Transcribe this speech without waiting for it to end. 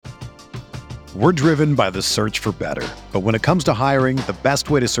We're driven by the search for better. But when it comes to hiring, the best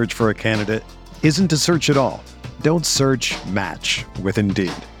way to search for a candidate isn't to search at all. Don't search, match with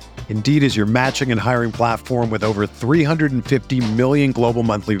Indeed. Indeed is your matching and hiring platform with over 350 million global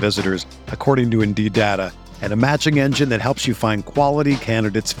monthly visitors, according to Indeed data, and a matching engine that helps you find quality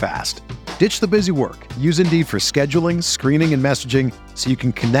candidates fast. Ditch the busy work. Use Indeed for scheduling, screening, and messaging so you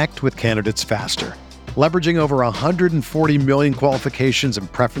can connect with candidates faster. Leveraging over 140 million qualifications and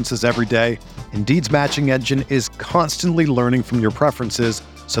preferences every day, Indeed's matching engine is constantly learning from your preferences,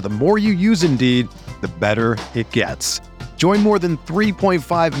 so the more you use Indeed, the better it gets. Join more than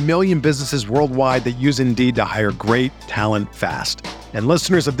 3.5 million businesses worldwide that use Indeed to hire great talent fast. And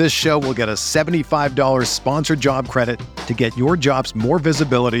listeners of this show will get a $75 sponsored job credit to get your jobs more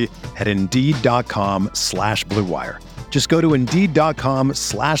visibility at Indeed.com/Blue Wire. Just go to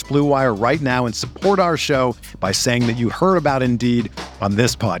Indeed.com/Blue Wire right now and support our show by saying that you heard about Indeed on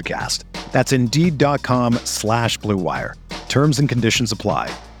this podcast. That's Indeed.com/Blue Wire. Terms and conditions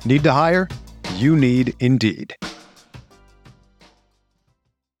apply. Need to hire? You need Indeed.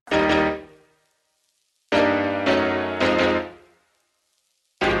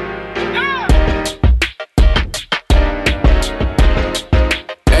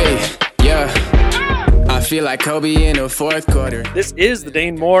 Feel like Kobe in the fourth quarter. This is the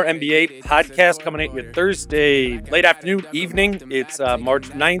Dane Moore NBA podcast coming at you Thursday, late afternoon, evening. It's March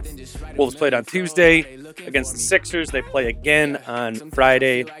 9th. Wolves played on Tuesday against the Sixers. They play again on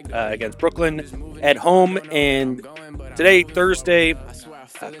Friday against Brooklyn at home. And today, Thursday,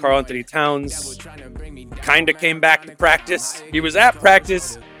 Karl Anthony Towns kind of came back to practice. He was at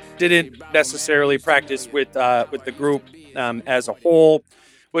practice, didn't necessarily practice with the group as a whole,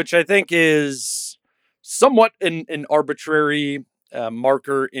 which I think is somewhat an arbitrary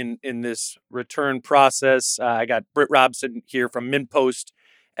marker in this return process. I got Britt Robson here from Minpost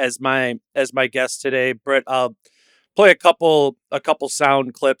as my guest today. Britt, I'll play a couple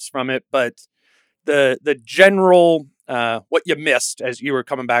sound clips from it, but the general what you missed as you were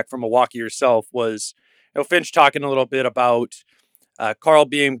coming back from Milwaukee yourself was Finch talking a little bit about Karl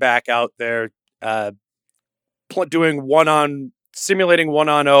being back out there, doing simulating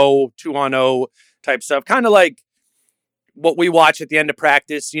 1-on-0, 2-on-0 type stuff, kind of like what we watch at the end of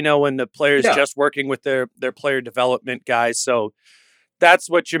practice, when the players just working with their player development guys. So that's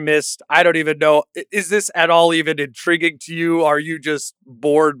what you missed. I don't even know. Is this at all even intriguing to you? Are you just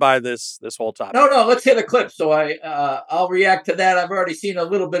bored by this whole topic? No. Let's hit a clip. So I'll react to that. I've already seen a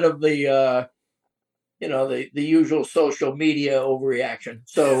little bit of the the usual social media overreaction.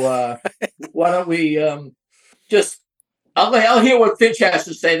 So why don't we just. I'll hear what Finch has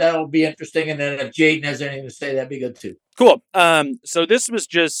to say. That'll be interesting. And then if Jaden has anything to say, that'd be good too. Cool. So this was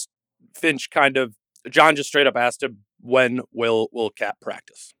just Finch John just straight up asked him, when will Cat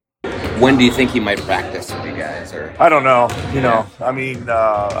practice? When do you think he might practice with you guys? Or I don't know.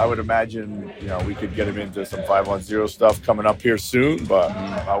 I would imagine, we could get him into some 5-on-0 stuff coming up here soon, but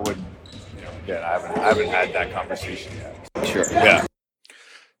I wouldn't, again, I haven't had that conversation yet. Sure. Yeah.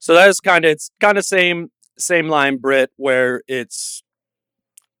 So it's kind of same line, Britt, where it's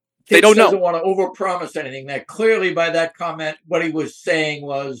they don't know. Doesn't want to overpromise anything. That clearly by that comment, what he was saying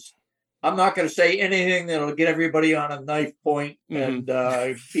was, I'm not going to say anything that'll get everybody on a knife point and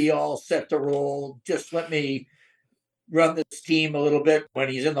be all set to roll. Just let me run this team a little bit. When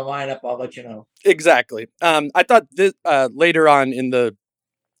he's in the lineup, I'll let you know. Exactly. I thought this, later on in the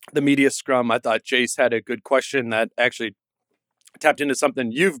media scrum, I thought Jace had a good question that actually tapped into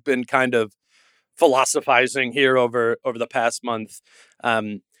something you've been kind of philosophizing here over the past month.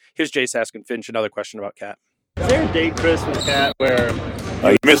 Here's Jace asking Finch another question about Cat. Is there a date, Chris, with Cat where...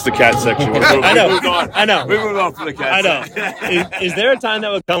 You missed the Cat section. I know. We moved on from the Cat section. Is there a time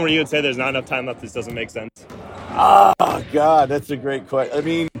that would come where you would say there's not enough time left, this doesn't make sense? Oh, God, that's a great question. I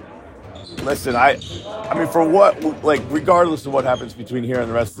mean, listen, I mean, for what, like, regardless of what happens between here and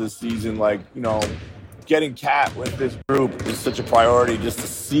the rest of the season, getting Cat with this group is such a priority just to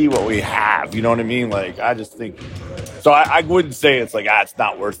see what we have. You know what I mean? Like, I just think so. I wouldn't say it's like, it's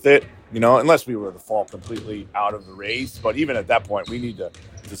not worth it, unless we were to fall completely out of the race. But even at that point, we need to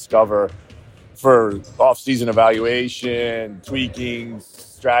discover for off-season evaluation, tweaking,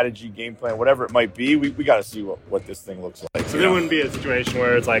 strategy, game plan, whatever it might be. We got to see what this thing looks like. So there wouldn't be a situation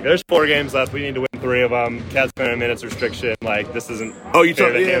where it's like, there's 4 games left. We need to win 3 of them. Cat's been in a minutes restriction. Like, this isn't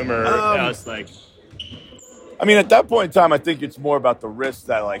fair to him or us. Like, I mean, at that point in time, I think it's more about the risk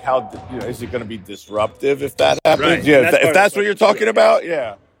that, like, how is it going to be disruptive if that happens? Right. Yeah, if that's what you're talking about,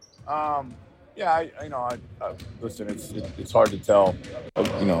 yeah. Yeah, listen, it's hard to tell,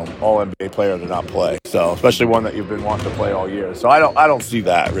 all NBA player to not play. So especially one that you've been wanting to play all year. So I don't see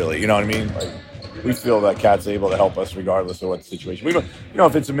that really. You know what I mean? Like we feel that Cat's able to help us regardless of what the situation.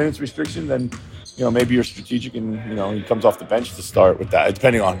 If it's a minutes restriction, then maybe you're strategic and he comes off the bench to start with that,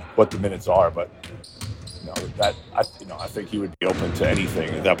 depending on what the minutes are. But I think he would be open to anything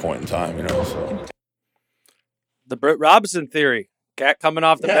at that point in time. So. The Britt Robson theory. Cat coming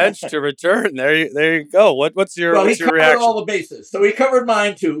off the bench to return. There you go. What's your he covered reaction? all the bases, so he covered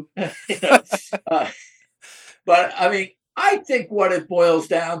mine too. But I mean, I think what it boils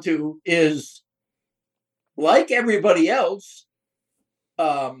down to is, like everybody else,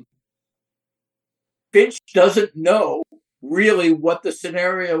 Finch doesn't know really what the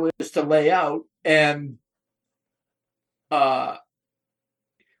scenario is to lay out, and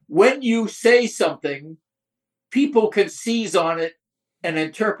when you say something, people can seize on it and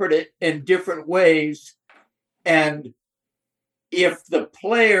interpret it in different ways. And if the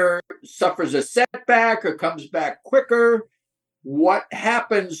player suffers a setback or comes back quicker, what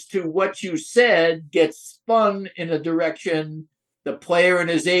happens to what you said gets spun in a direction, the player and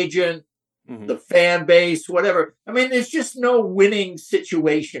his agent, the fan base, whatever. I mean, there's just no winning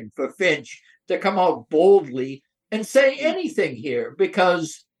situation for Finch to come out boldly and say anything here,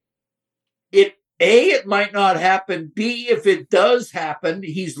 because it might not happen. B, if it does happen,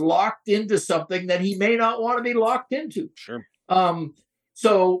 he's locked into something that he may not want to be locked into. Sure.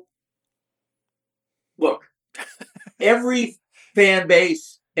 So, look, every fan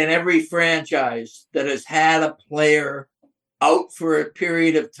base and every franchise that has had a player out for a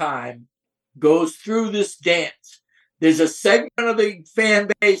period of time goes through this dance. There's a segment of the fan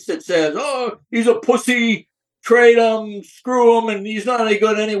base that says, oh, he's a pussy, trade him, screw him, and he's not any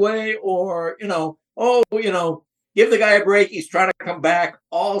good anyway. Or, give the guy a break. He's trying to come back.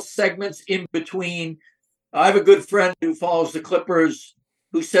 All segments in between. I have a good friend who follows the Clippers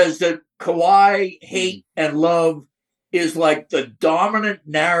who says that Kawhi hate and love is like the dominant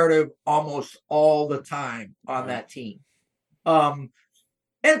narrative almost all the time on that team.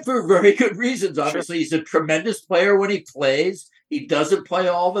 And for very good reasons. Obviously, he's a tremendous player when he plays. He doesn't play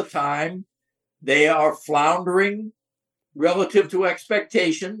all the time. They are floundering relative to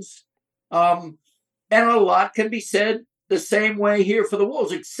expectations. And a lot can be said the same way here for the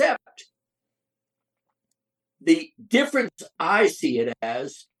Wolves, except the difference I see it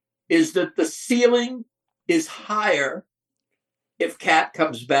as is that the ceiling is higher if Cat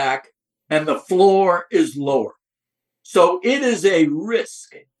comes back and the floor is lower. So it is a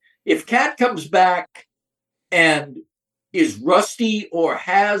risk. If Cat comes back and is rusty or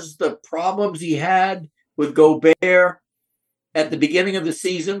has the problems he had with Gobert at the beginning of the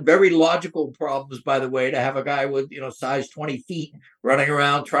season, very logical problems, by the way, to have a guy with, size 20 feet running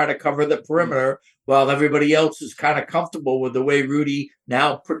around trying to cover the perimeter while everybody else is kind of comfortable with the way Rudy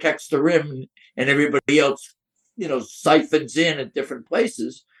now protects the rim and everybody else, siphons in at different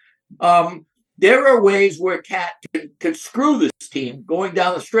places. There are ways where Cat can screw this team going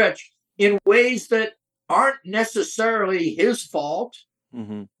down the stretch in ways that aren't necessarily his fault,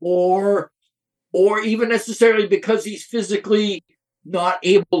 or even necessarily because he's physically not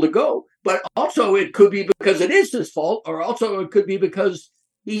able to go. But also it could be because it is his fault, or also it could be because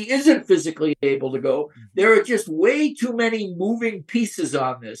he isn't physically able to go. There are just way too many moving pieces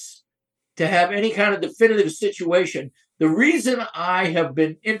on this to have any kind of definitive situation. The reason I have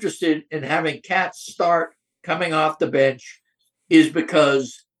been interested in having Cat start coming off the bench is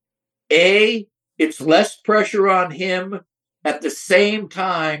because, A, it's less pressure on him at the same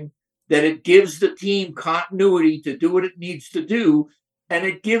time that it gives the team continuity to do what it needs to do, and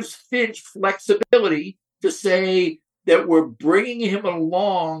it gives Finch flexibility to say that we're bringing him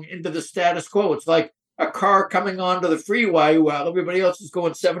along into the status quo. It's like a car coming onto the freeway while everybody else is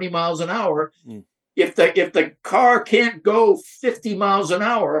going 70 miles an hour. If the car can't go 50 miles an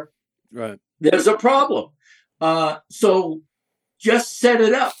hour, right, there's a problem. So just set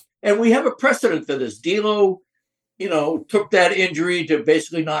it up. And we have a precedent for this. D'Lo, took that injury to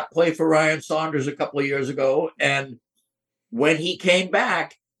basically not play for Ryan Saunders a couple of years ago. And when he came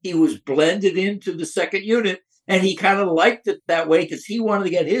back, he was blended into the second unit. And he kind of liked it that way because he wanted to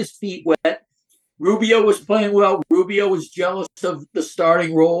get his feet wet. Rubio was playing well. Rubio was jealous of the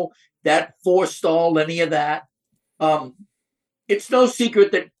starting role. That forestalled any of that. It's no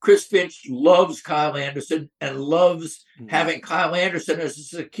secret that Chris Finch loves Kyle Anderson and loves having Kyle Anderson as a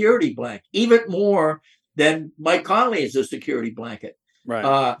security blanket, even more than Mike Conley is a security blanket.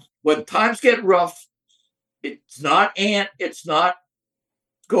 Right. When times get rough, it's not Ant, it's not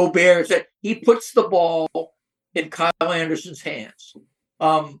Gobert. He puts the ball in Kyle Anderson's hands.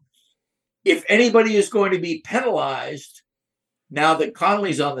 if anybody is going to be penalized now that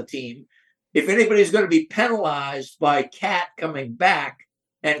Conley's on the team, if anybody's going to be penalized by Cat coming back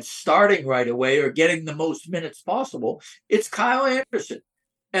and starting right away or getting the most minutes possible, it's Kyle Anderson.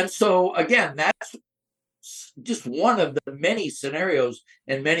 And so, again, that's just one of the many scenarios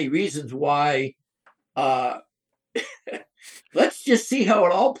and many reasons why let's just see how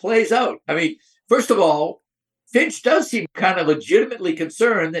it all plays out. I mean, first of all, Finch does seem kind of legitimately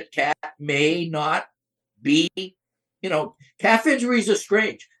concerned that Cat may not be, calf injuries are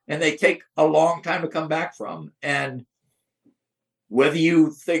strange and they take a long time to come back from. And whether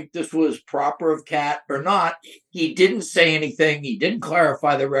you think this was proper of Cat or not, he didn't say anything. He didn't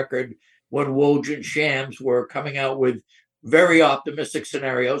clarify the record when Woj and Shams were coming out with very optimistic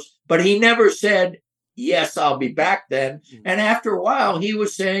scenarios, but he never said, yes, I'll be back then. And after a while, he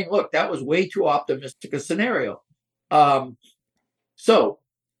was saying, look, that was way too optimistic a scenario. So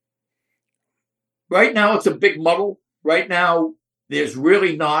right now, it's a big muddle. Right now, there's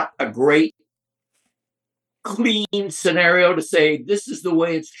really not a great clean scenario to say this is the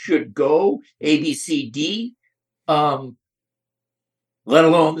way it should go, A, B, C, D, let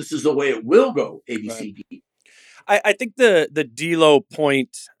alone this is the way it will go, A, B, C, D. I think the D'Lo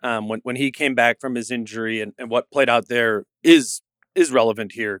point when he came back from his injury and what played out there is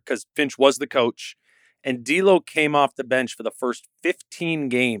relevant here because Finch was the coach and D'Lo came off the bench for the first 15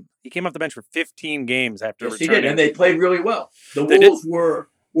 games. He came off the bench for 15 games after returning. He did, and they played really well. The Wolves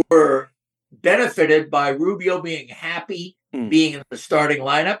were benefited by Rubio being happy being in the starting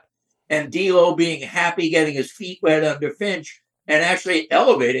lineup and D'Lo being happy getting his feet wet under Finch and actually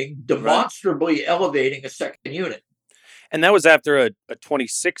demonstrably elevating a second unit. And that was after a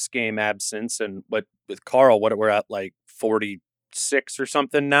 26-game absence. And with Carl, we're at like 46 or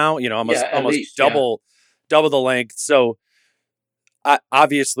something now, almost least, double the length. So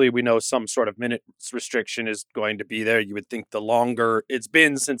obviously we know some sort of minutes restriction is going to be there. You would think the longer it's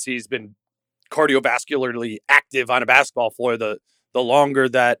been since he's been cardiovascularly active on a basketball floor, the longer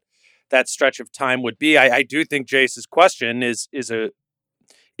that stretch of time would be. I do think Jace's question is an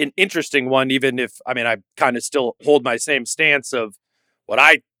interesting one, even if, I kind of still hold my same stance of what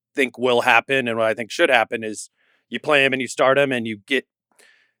I think will happen and what I think should happen is you play him and you start him and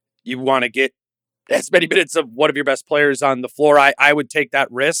you want to get as many minutes of one of your best players on the floor. I would take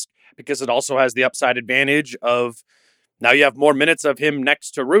that risk because it also has the upside advantage of now you have more minutes of him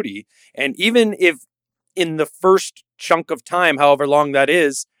next to Rudy. And even if in the first chunk of time, however long that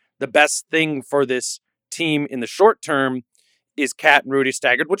is, the best thing for this team in the short term is Cat and Rudy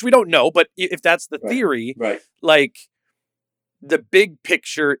staggered, which we don't know. But if that's the theory, like the big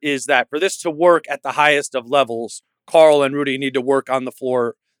picture is that for this to work at the highest of levels, Carl and Rudy need to work on the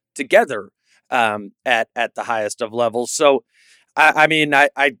floor together at the highest of levels. So, I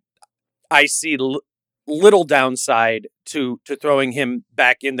see little downside to throwing him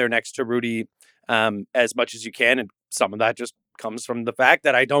back in there next to Rudy as much as you can. And some of that just comes from the fact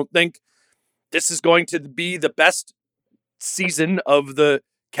that I don't think this is going to be the best season of the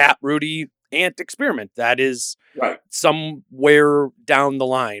Cat Rudy Ant experiment. That is somewhere down the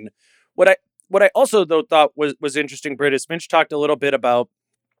line. What I also though thought was interesting, Britt, is Finch talked a little bit about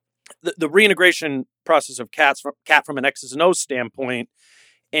the reintegration process of Cat from an X's and O's standpoint.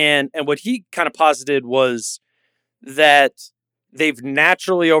 And what he kind of posited was that they've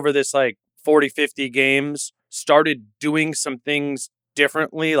naturally over this like 40, 50 games started doing some things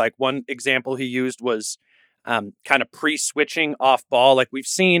differently. Like one example he used was kind of pre-switching off ball. Like we've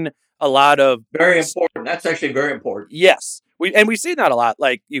seen a lot of very important. That's actually very important. Yes. We've seen that a lot.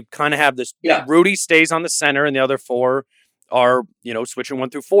 Like you kind of have this Rudy stays on the center and the other four are, switching 1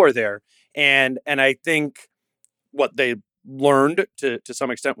 through 4 there. And I think what they learned to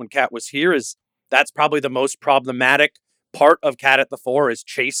some extent when Cat was here is that's probably the most problematic part of Cat at the 4 is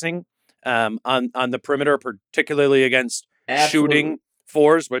chasing on the perimeter, particularly against shooting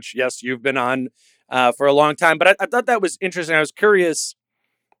 4s, which, yes, you've been on for a long time. But I thought that was interesting. I was curious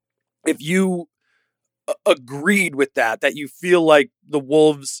if you agreed with that you feel like the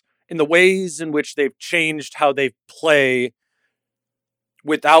Wolves, in the ways in which they've changed how they play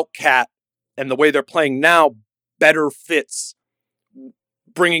without Cat and the way they're playing now, better fits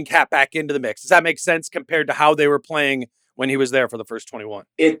bringing Cat back into the mix. Does that make sense compared to how they were playing when he was there for the first 21?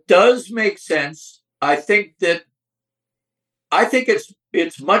 It does make sense. I think it's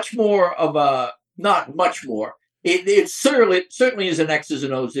much more of a, not much more. It certainly is an X's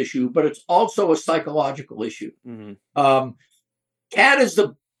and O's issue, but it's also a psychological issue. Mm-hmm. Cat is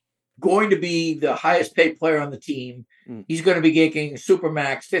going to be the highest paid player on the team. Mm. He's going to be making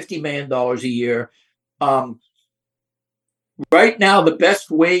supermax $50 million a year. right now, the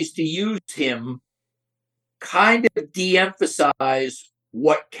best ways to use him kind of de-emphasize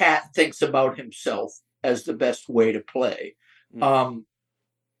what Cat thinks about himself as the best way to play.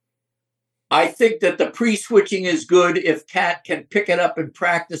 I think that the pre-switching is good if Cat can pick it up in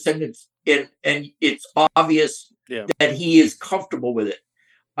practice and it's obvious that he is comfortable with it.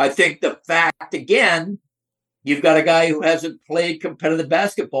 I think the fact, again, you've got a guy who hasn't played competitive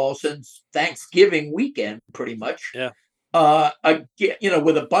basketball since Thanksgiving weekend, pretty much. Yeah.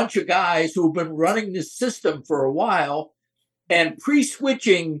 With a bunch of guys who've been running this system for a while, and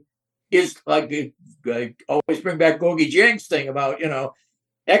pre-switching is like, I always bring back Gogi Jang's thing about,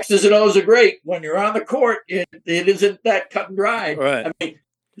 X's and O's are great. When you're on the court, it isn't that cut and dry. Right. I mean,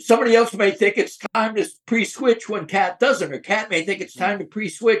 somebody else may think it's time to pre-switch when Cat doesn't, or Cat may think it's time to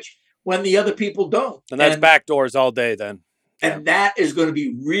pre-switch when the other people don't. And that's backdoors all day then. And that is going to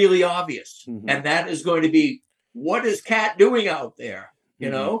be really obvious. Mm-hmm. And that is going to be, what is Cat doing out there?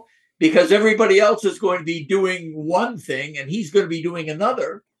 Because everybody else is going to be doing one thing and he's going to be doing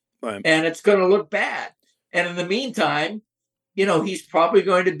another. Right. And it's going to look bad. And in the meantime, he's probably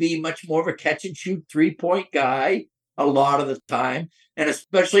going to be much more of a catch and shoot 3-point guy a lot of the time. And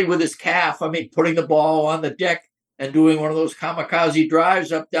especially with his calf, putting the ball on the deck and doing one of those kamikaze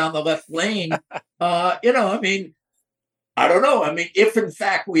drives up down the left lane. I don't know. If in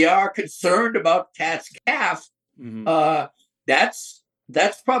fact we are concerned about Cat's calf, that's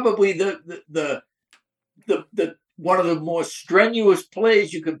probably the one of the more strenuous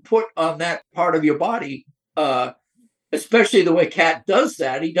plays you can put on that part of your body. Especially the way Cat does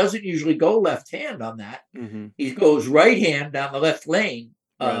that. He doesn't usually go left hand on that. Mm-hmm. He goes right hand down the left lane.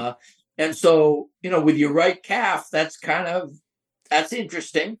 Right. And so, with your right calf, that's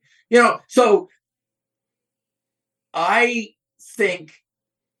interesting. So I think,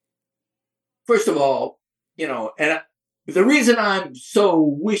 first of all, and the reason I'm so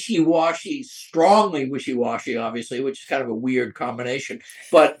wishy-washy, strongly wishy-washy, obviously, which is kind of a weird combination,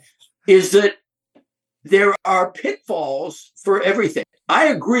 but is that there are pitfalls for everything. I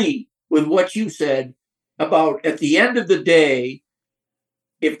agree with what you said about, at the end of the day,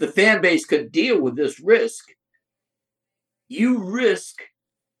 if the fan base could deal with this risk, you risk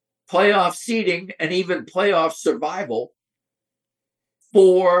playoff seeding and even playoff survival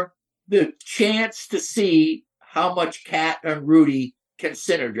for the chance to see how much Cat and Rudy can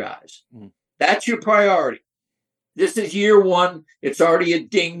synergize. Mm. That's your priority. This is year one. It's already a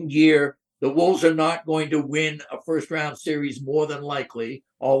dinged year. The Wolves are not going to win a first-round series more than likely,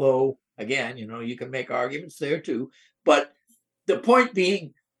 although, again, you can make arguments there too. But the point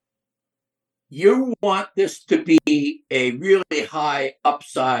being, you want this to be a really high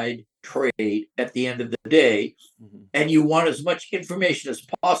upside trade at the end of the day, and you want as much information as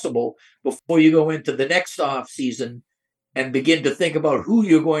possible before you go into the next offseason and begin to think about who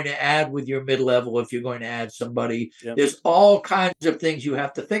you're going to add with your mid-level if you're going to add somebody. Yep. There's all kinds of things you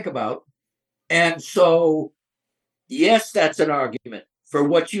have to think about. And so, yes, that's an argument for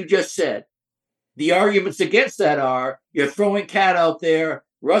what you just said. The arguments against that are you're throwing Cat out there,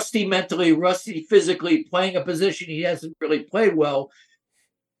 rusty mentally, rusty physically, playing a position he hasn't really played well,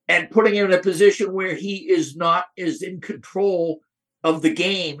 and putting him in a position where he is not as in control of the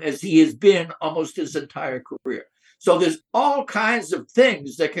game as he has been almost his entire career. So there's all kinds of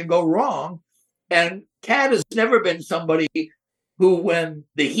things that can go wrong. And Cat has never been somebody who, when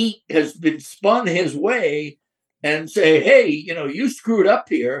the heat has been spun his way and say, hey, you screwed up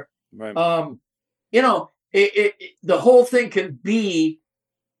here. Right. The whole thing can be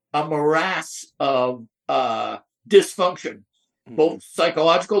a morass of dysfunction, both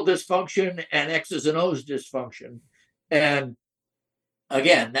psychological dysfunction and X's and O's dysfunction. And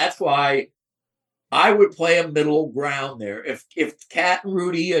again, that's why I would play a middle ground there. If Cat and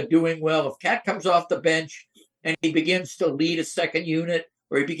Rudy are doing well, if Cat comes off the bench and he begins to lead a second unit,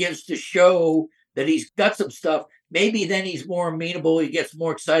 or he begins to show that he's got some stuff, maybe then he's more amenable. He gets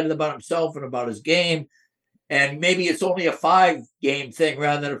more excited about himself and about his game. And maybe it's only a 5-game thing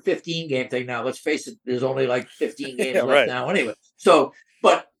rather than a 15-game thing. Now, let's face it, there's only like 15 games left now anyway. So,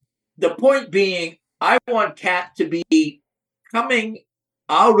 but the point being, I want Cat to be coming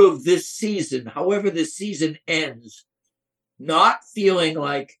out of this season, however this season ends, not feeling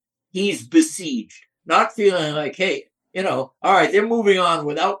like he's besieged. Not feeling like, hey, all right, they're moving on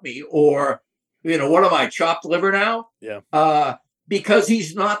without me, or, what am I, chopped liver now? Yeah. Because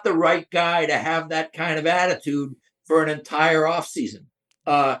he's not the right guy to have that kind of attitude for an entire offseason.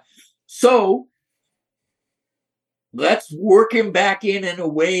 So let's work him back in a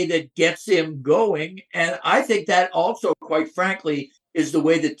way that gets him going. And I think that also, quite frankly, is the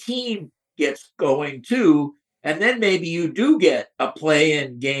way the team gets going too, And then maybe you do get a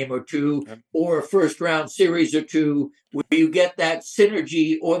play-in game or two or a first-round series or two where you get that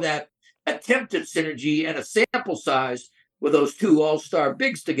synergy or that attempted synergy and a sample size with those two all-star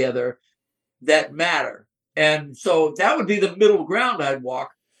bigs together that matter. And so that would be the middle ground I'd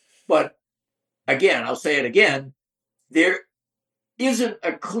walk. But again, I'll say it again, there isn't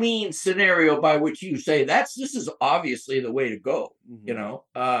a clean scenario by which you say this is obviously the way to go,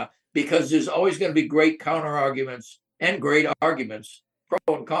 because there's always going to be great counter arguments and great arguments,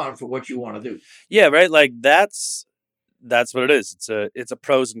 pro and con, for what you want to do. Yeah, right. Like that's what it is. It's a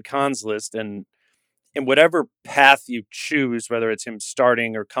pros and cons list, and whatever path you choose, whether it's him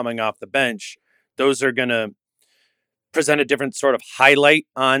starting or coming off the bench, those are going to present a different sort of highlight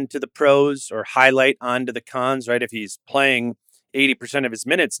onto the pros or highlight onto the cons, right? If he's playing 80% of his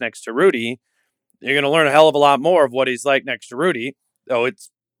minutes next to Rudy, you're going to learn a hell of a lot more of what he's like next to Rudy. So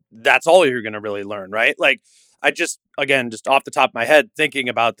that's all you're going to really learn, right? Like I just off the top of my head thinking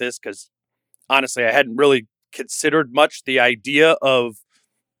about this, because honestly, I hadn't really considered much the idea of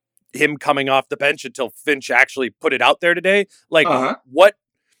him coming off the bench until Finch actually put it out there today. Like what,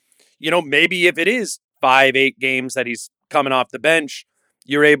 maybe if it is 5-8 games that he's coming off the bench,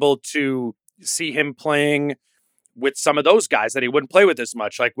 you're able to see him playing with some of those guys that he wouldn't play with as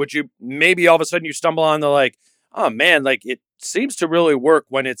much. Like, would you maybe all of a sudden you stumble on the like, oh man, like it seems to really work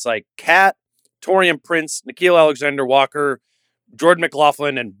when it's like Cat, Taurean Prince, Nickeil Alexander-Walker, Jordan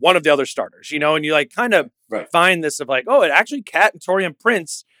McLaughlin, and one of the other starters, and you like kind of find this of like, oh, it actually Cat and Taurean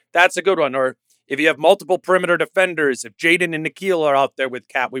Prince, that's a good one. Or if you have multiple perimeter defenders, if Jaden and Nickeil are out there with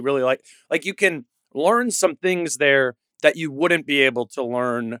Cat, we really like you can learn some things there that you wouldn't be able to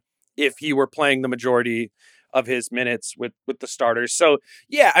learn if he were playing the majority of his minutes with the starters. So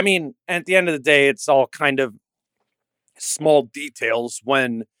yeah, I mean, at the end of the day, it's all kind of small details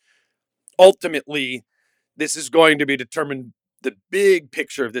when ultimately this is going to be determined. The big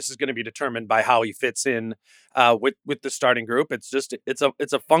picture of this is going to be determined by how he fits in with the starting group. It's just it's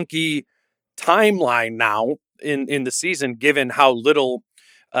a funky timeline now in the season, given how little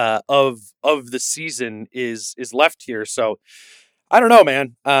of the season is left here. So I don't know,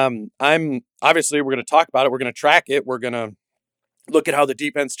 man. We're going to talk about it. We're going to track it. We're going to look at how the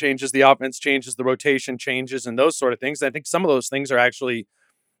defense changes, the offense changes, the rotation changes, and those sort of things. And I think some of those things are actually,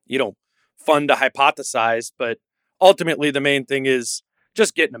 fun to hypothesize, but ultimately the main thing is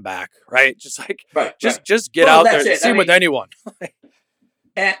just getting them back, right? Just like, just get out there and see with anyone.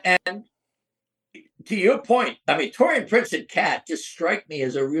 and to your point, I mean, Taurean Prince and Cat just strike me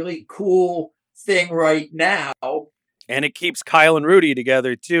as a really cool thing right now. And it keeps Kyle and Rudy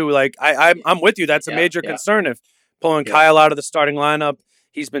together too. Like I'm with you. That's a major concern if pulling Kyle out of the starting lineup.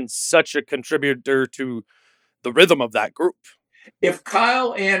 He's been such a contributor to the rhythm of that group. If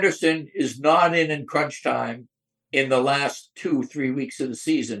Kyle Anderson is not in crunch time in the last 2-3 weeks of the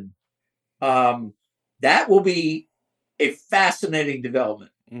season, that will be a fascinating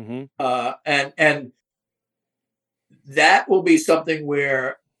development. Mm-hmm. And that will be something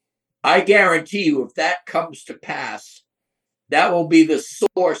where I guarantee you, if that comes to pass, that will be the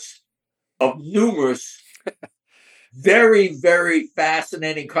source of numerous very, very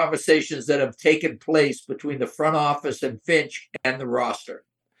fascinating conversations that have taken place between the front office and Finch and the roster.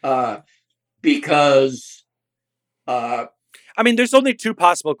 Because I mean, there's only two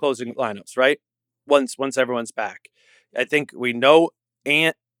possible closing lineups, right? Once everyone's back. I think we know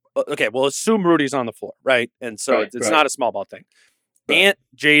okay, we'll assume Rudy's on the floor, right? And so it's not a small ball thing. Ant,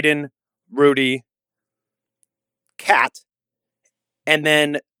 Jaden, Rudy, Cat, and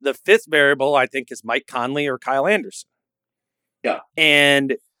then the fifth variable, I think, is Mike Conley or Kyle Anderson. Yeah.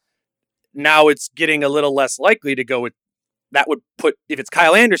 And now it's getting a little less likely to go with that. Would put, if it's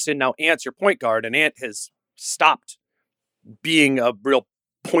Kyle Anderson, now Ant's your point guard, and Ant has stopped being a real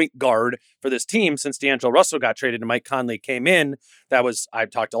point guard for this team since D'Angelo Russell got traded and Mike Conley came in. I've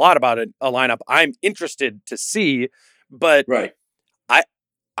talked a lot about it, a lineup I'm interested to see, but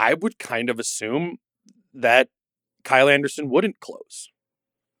I would kind of assume that Kyle Anderson wouldn't close.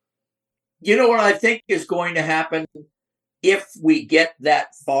 You know what I think is going to happen if we get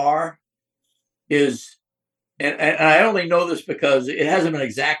that far is, and I only know this because it hasn't been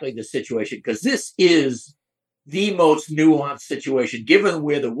exactly the situation, because this is the most nuanced situation, given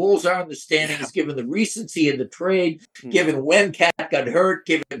where the Wolves are in the standings, given the recency of the trade, given when Cat got hurt,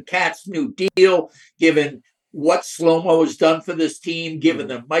 given Cat's new deal, given what Slow-Mo has done for this team, given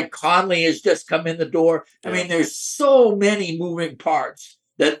that Mike Conley has just come in the door. I mean, there's so many moving parts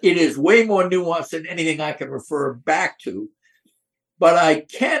that it is way more nuanced than anything I can refer back to. But I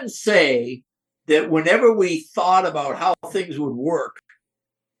can say that whenever we thought about how things would work,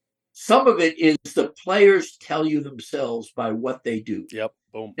 some of it is the players tell you themselves by what they do. Yep.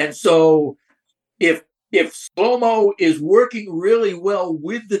 Boom. And so if Slow-Mo is working really well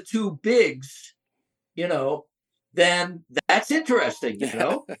with the two bigs, then that's interesting.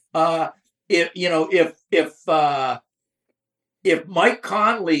 If Mike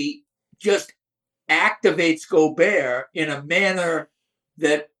Conley just activates Gobert in a manner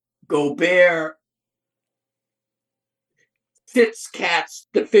that Gobert fits Cat's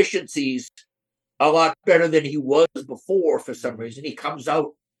deficiencies a lot better than he was before for some reason. He comes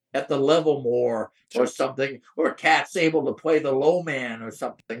out at the level more or something, or Cat's able to play the low man or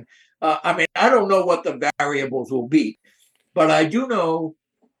something. I don't know what the variables will be, but I do know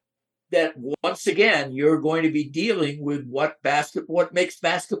that once again, you're going to be dealing with what makes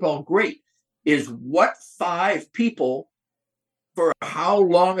basketball great is what five people for how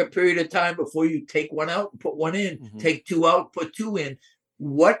long a period of time before you take one out and put one in, take two out, put two in.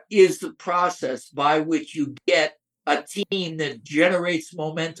 What is the process by which you get a team that generates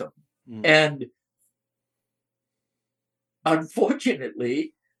momentum? And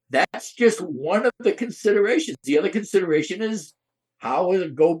unfortunately, that's just one of the considerations. The other consideration is, how are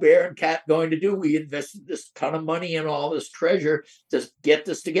Gobert and Cat going to do? We invested this ton of money and all this treasure to get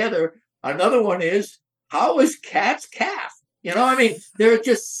this together. Another one is, how is Cat's calf? There are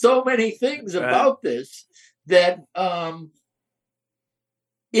just so many things about this that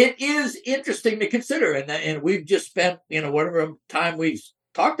it is interesting to consider. And we've just spent, whatever time we've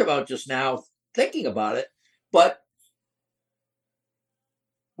talked about just now thinking about it. But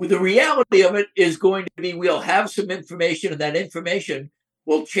the reality of it is going to be, we'll have some information, and that information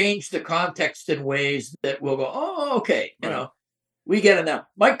will change the context in ways that we'll go, oh, okay, we get it now.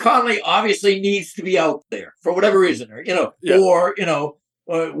 Mike Conley obviously needs to be out there for whatever reason, or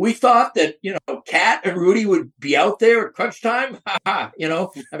we thought that Cat and Rudy would be out there at crunch time, or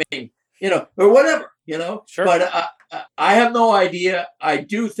whatever, Sure. But I have no idea. I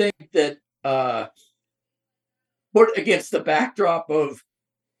do think that put against the backdrop of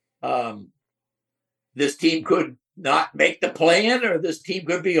this team could not make the play-in, or this team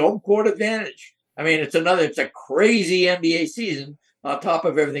could be home court advantage. It's a crazy NBA season on top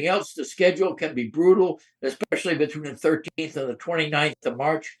of everything else. The schedule can be brutal, especially between the 13th and the 29th of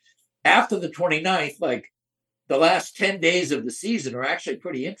March. After the 29th, the last 10 days of the season are actually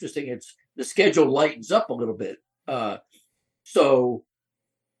pretty interesting. The schedule lightens up a little bit. So,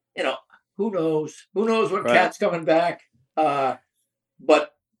 who knows? Who knows when Cat's coming back?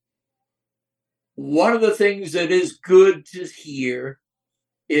 But one of the things that is good to hear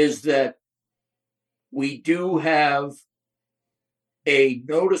is that we do have a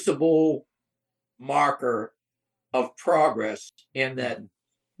noticeable marker of progress in that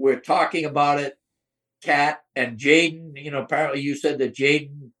we're talking about it. Cat and Jaden, apparently you said that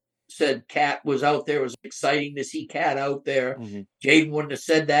Jaden said Cat was out there. It was exciting to see Cat out there. Jaden wouldn't have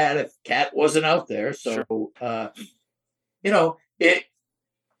said that if Cat wasn't out there. So,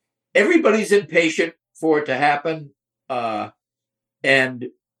 everybody's impatient for it to happen. And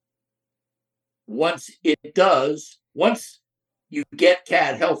once it does, once you get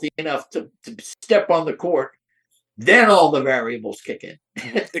Cat healthy enough to step on the court, then all the variables kick in.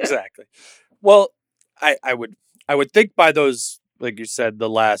 Exactly. Well, I would think by those, like you said, the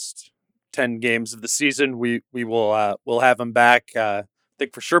last 10 games of the season, we'll have him back. I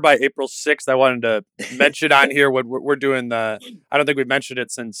think for sure by April 6th. I wanted to mention on here when we're doing I don't think we've mentioned it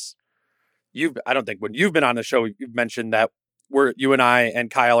since I don't think when you've been on the show, you've mentioned that you and I and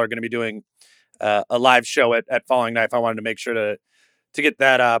Kyle are going to be doing a live show at Falling Knife. I wanted to make sure to get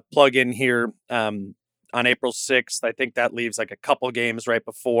that plug in here on April 6th. I think that leaves like a couple games right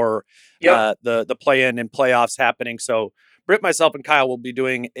before the play-in and playoffs happening. So Britt, myself, and Kyle will be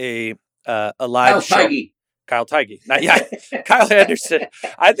doing a live show. Kyle Teige. Kyle Anderson.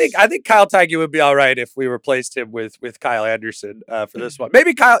 I think Kyle Teige would be all right if we replaced him with Kyle Anderson for this one.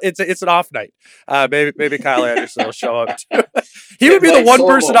 Maybe Kyle. It's an off night. Maybe Kyle Anderson will show up too. He would be the one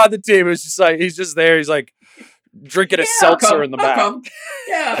person on the team who's just like, he's just there. He's like drinking a seltzer in the back.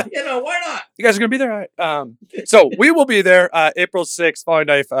 Yeah, why not? You guys are gonna be there, all right? So we will be there April 6th. Falling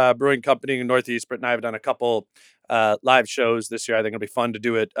Knife Brewing Company in Northeast. Britt and I have done a couple live shows this year. I think it'll be fun to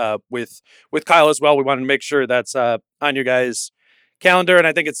do it with Kyle as well. We wanted to make sure that's on your guys' calendar, and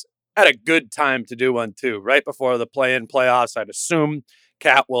I think it's at a good time to do one too, right before the play-in playoffs. I'd assume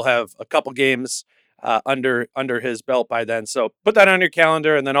Cat will have a couple games under his belt by then. So put that on your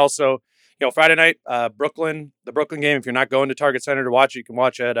calendar, and then also, Friday night, the Brooklyn game. If you're not going to Target Center to watch it, you can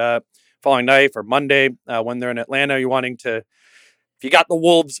watch it at Falling Knife, or Monday when they're in Atlanta. If you got the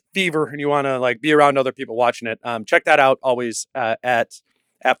Wolves fever and you want to be around other people watching it, check that out always at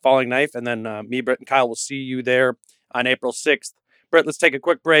at Falling Knife. And then me, Britt, and Kyle will see you there on April 6th. Britt, let's take a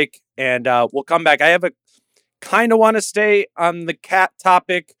quick break, and we'll come back. I have a kind of want to stay on the Cat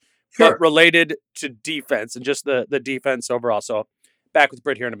topic, Sure. but related to defense and just the defense overall. So back with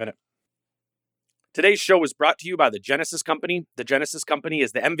Britt here in a minute. Today's show is brought to you by the Genesis Company. The Genesis Company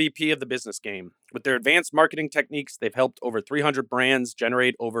is the MVP of the business game. With their advanced marketing techniques, they've helped over 300 brands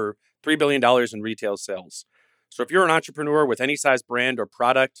generate over $3 billion in retail sales. So if you're an entrepreneur with any size brand or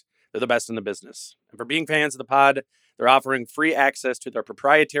product, they're the best in the business. And for being fans of the pod, they're offering free access to their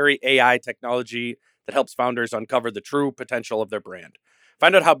proprietary AI technology that helps founders uncover the true potential of their brand.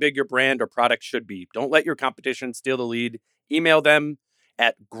 Find out how big your brand or product should be. Don't let your competition steal the lead. Email them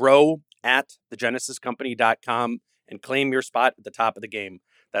at grow@thegenesiscompany.com and claim your spot at the top of the game.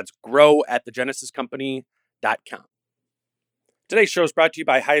 That's grow@thegenesiscompany.com. Today's show is brought to you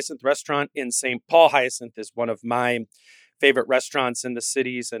by Hyacinth Restaurant in St. Paul. Hyacinth is one of my favorite restaurants in the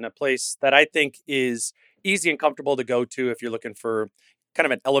cities and a place that I think is easy and comfortable to go to if you're looking for kind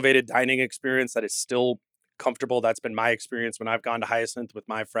of an elevated dining experience that is still comfortable. That's been my experience when I've gone to Hyacinth with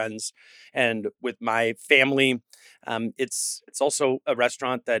my friends and with my family. It's also a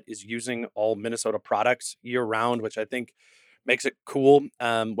restaurant that is using all Minnesota products year round, which I think makes it cool,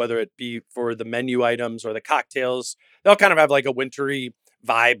 whether it be for the menu items or the cocktails. They'll kind of have like a wintry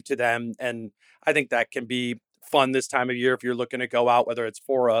vibe to them. And I think that can be fun this time of year if you're looking to go out, whether it's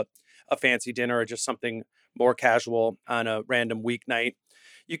for a fancy dinner or just something more casual on a random weeknight.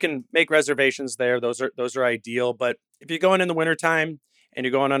 You can make reservations there. Those are ideal. But if you're going in the wintertime and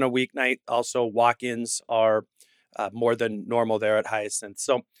you're going on a weeknight, also walk-ins are more than normal there at Hyacinth.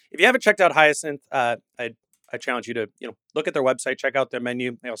 So if you haven't checked out Hyacinth, I challenge you to look at their website, check out their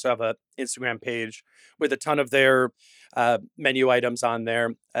menu. They also have an Instagram page with a ton of their menu items on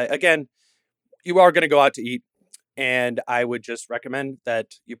there. Again, you are going to go out to eat, and I would just recommend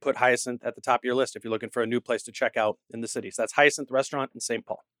that you put Hyacinth at the top of your list if you're looking for a new place to check out in the city. So that's Hyacinth Restaurant in St.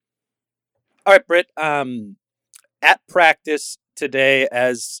 Paul. All right, Britt. At practice today,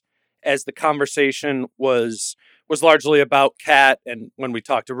 as the conversation was largely about Cat, and when we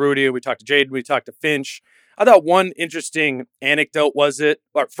talked to Rudy, we talked to Jaden, we talked to Finch, I thought one interesting anecdote was Jaden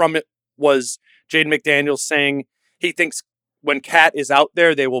McDaniels saying he thinks when Cat is out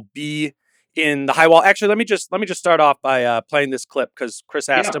there, they will be in the high wall. Actually, let me just start off by playing this clip because Chris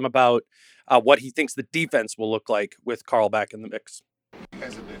asked him about what he thinks the defense will look like with Carl back in the mix. You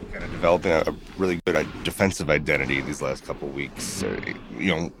guys have been kind of developing a really good defensive identity these last couple of weeks.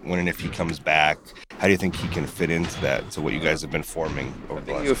 When and if he comes back, how do you think he can fit into that, to what you guys have been forming over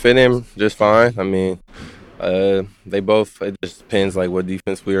the last? He'll fit in just fine. I mean, they both. It just depends like what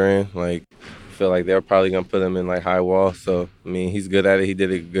defense we're in. Like, I feel like they're probably gonna put him in like high wall. So I mean, he's good at it. He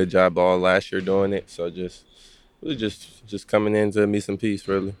did a good job all last year doing it. So just coming in to meet some peace,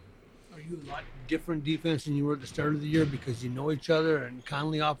 really. Are you a lot different defense than you were at the start of the year because you know each other and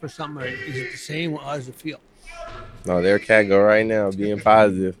Conley offers something, or is it the same? How does it feel? No, they're Cat go right now, being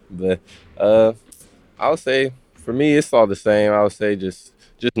positive. But I would say for me, it's all the same. I would say just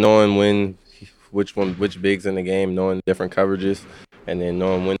knowing which bigs in the game, knowing different coverages, and then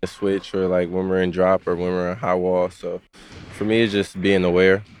knowing when to switch, or like when we're in drop or when we're in high wall. So for me, it's just being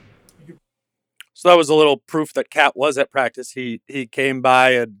aware. So that was a little proof that Cat was at practice. He came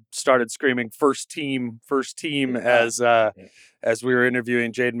by and started screaming first team as we were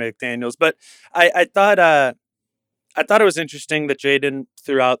interviewing Jaden McDaniels. But I thought it was interesting that Jaden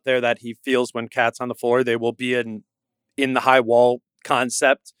threw out there that he feels when Cat's on the floor, they will be in the high wall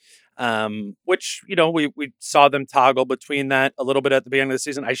concept, which, we saw them toggle between that a little bit at the beginning of the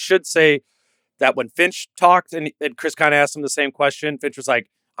season. I should say that when Finch talked and Chris kind of asked him the same question, Finch was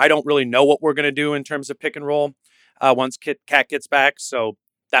like, I don't really know what we're going to do in terms of pick and roll once Cat gets back. So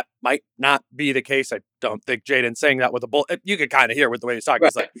that might not be the case. I don't think Jaden's saying that with a bull. You could kind of hear with the way he's talking.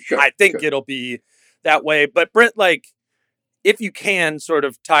 He's like, I think it'll be that way. But Britt, like, if you can sort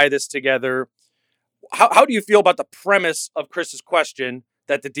of tie this together, how do you feel about the premise of Chris's question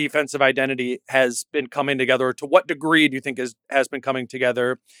that the defensive identity has been coming together? Or to what degree do you think has been coming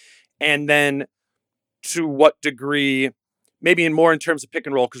together? And then to what degree, maybe more in terms of pick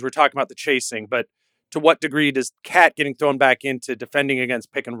and roll, because we're talking about the chasing, but to what degree does Cat getting thrown back into defending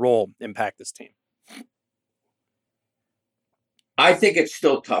against pick and roll impact this team? I think it's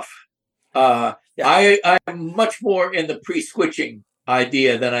still tough. I'm much more in the pre-switching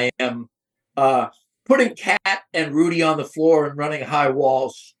idea than I am putting Cat and Rudy on the floor and running high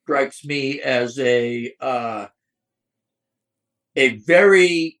walls. Strikes me as a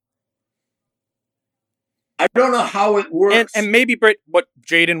very, I don't know how it works. And maybe, Britt, what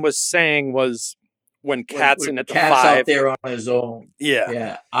Jaden was saying was when Cat's in at the Cat's 5. out there on his own. Yeah.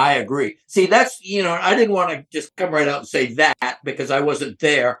 Yeah, I agree. See, that's, I didn't want to just come right out and say that because I wasn't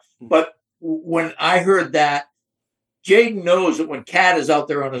there. But when I heard that, Jaden knows that when Cat is out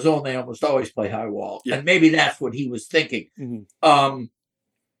there on his own, they almost always play high wall. Yeah. And maybe that's what he was thinking. Mm-hmm.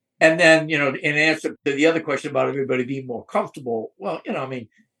 And then, in answer to the other question about everybody being more comfortable, well,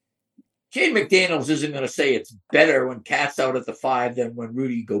 Jay McDaniels isn't going to say it's better when Cat's out at the 5 than when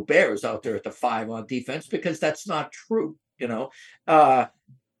Rudy Gobert is out there at the 5 on defense, because that's not true. Cat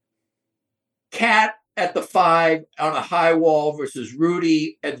at the 5 on a high wall versus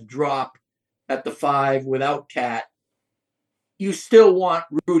Rudy at the drop at the 5 without Cat. You still want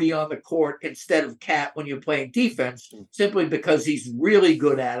Rudy on the court instead of Cat when you're playing defense, simply because he's really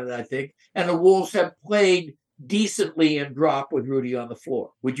good at it, I think. And the Wolves have played decently in drop with Rudy on the floor.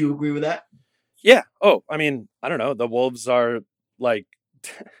 Would you agree with that? Yeah. Oh, I don't know. The Wolves are like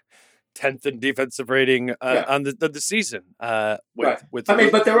 10th in defensive rating on the season. Right.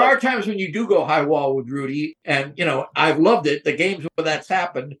 But there are times when you do go high wall with Rudy, and I've loved it. The games where that's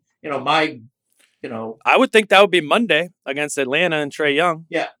happened, I would think that would be Monday against Atlanta and Trae Young.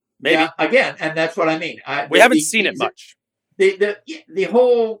 Yeah, maybe again, and that's what I mean. We haven't seen it much. The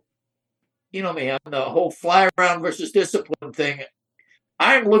whole, the whole fly around versus discipline thing.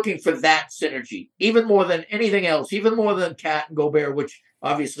 I'm looking for that synergy, even more than anything else, even more than Cat and Gobert, which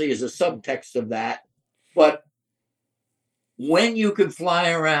obviously is a subtext of that. But when you can fly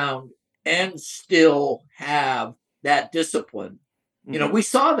around and still have that discipline, we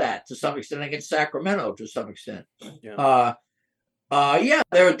saw that to some extent against Sacramento, to some extent. Yeah.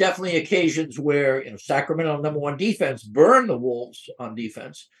 There are definitely occasions where Sacramento number 1 defense burned the Wolves on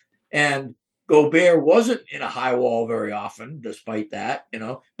defense, and Gobert wasn't in a high wall very often, despite that,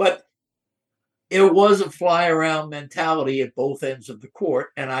 but it was a fly around mentality at both ends of the court,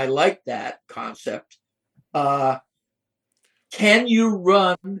 and I like that concept. Can you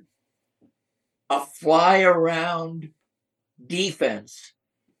run a fly around defense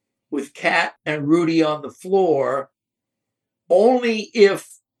with Cat and Rudy on the floor only if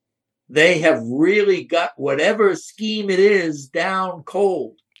they have really got whatever scheme it is down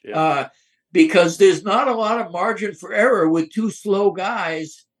cold? Yeah. Because there's not a lot of margin for error with 2 slow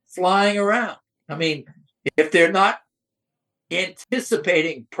guys flying around. If they're not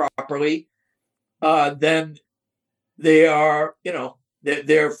anticipating properly, then they are,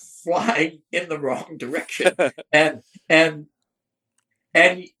 they're flying in the wrong direction. and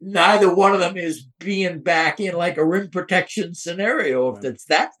neither one of them is being back in like a rim protection scenario if it's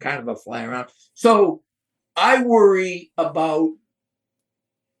that kind of a fly around. So I worry about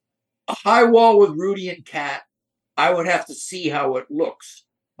a high wall with Rudy and Cat. I would have to see how it looks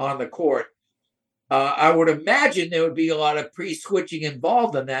on the court. I would imagine there would be a lot of pre-switching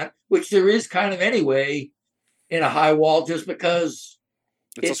involved in that, which there is kind of anyway in a high wall, just because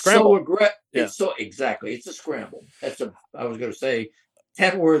it's so aggressive. Yeah. It's so exactly. It's a scramble. I was going to say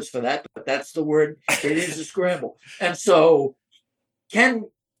 10 words for that, but that's the word. It is a scramble. And so can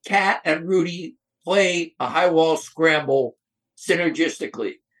Cat and Rudy play a high wall scramble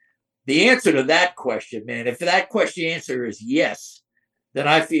synergistically? The answer to that question, man, if that question answer is yes, then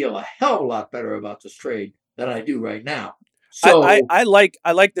I feel a hell of a lot better about this trade than I do right now. So I like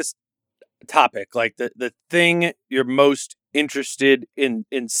this topic, like the thing you're most interested in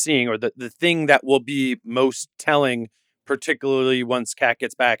seeing, or the thing that will be most telling, particularly once Cat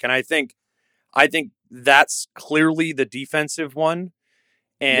gets back. And I think that's clearly the defensive one.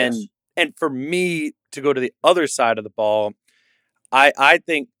 And yes. And for me to go to the other side of the ball, I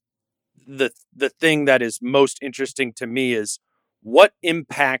think the thing that is most interesting to me is what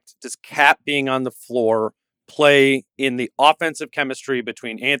impact does Cat being on the floor play in the offensive chemistry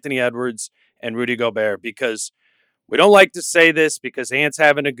between Anthony Edwards and Rudy Gobert? Because we don't like to say this, because Ant's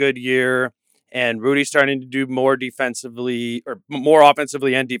having a good year and Rudy's starting to do more defensively, or more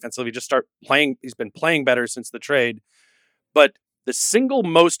offensively and defensively. Just start playing. He's been playing better since the trade. But the single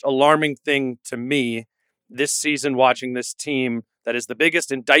most alarming thing to me this season, watching this team, that is the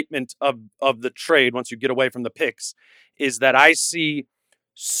biggest indictment of the trade once you get away from the picks, is that I see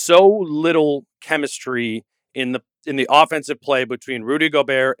so little chemistry in the offensive play between Rudy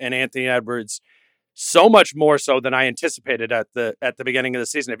Gobert and Anthony Edwards, so much more so than I anticipated at the beginning of the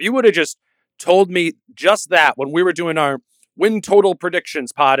season. If you would have just told me just that when we were doing our win total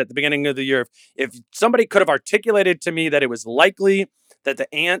predictions pod at the beginning of the year, if somebody could have articulated to me that it was likely that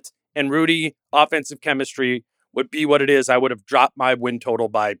the Ant and Rudy offensive chemistry would be what it is, I would have dropped my win total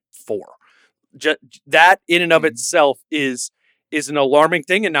by 4. That in and of itself is an alarming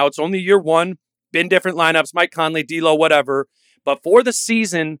thing. And now it's only year 1, been different lineups, Mike Conley, D'Lo, whatever. But for the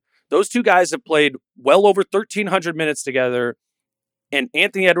season, Those two guys have played well over 1,300 minutes together, and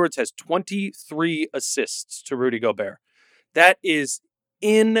Anthony Edwards has 23 assists to Rudy Gobert. That is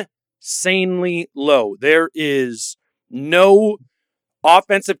insanely low. There is no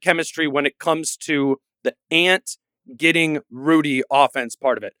offensive chemistry when it comes to the Ant getting Rudy offense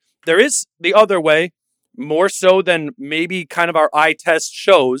part of it. There is the other way, more so than maybe kind of our eye test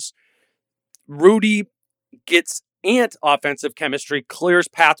shows. Rudy gets Ant offensive chemistry, clears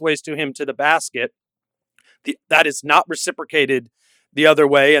pathways to him to the basket. That is not reciprocated the other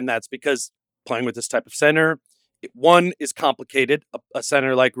way, and that's because playing with this type of center, one, is complicated, a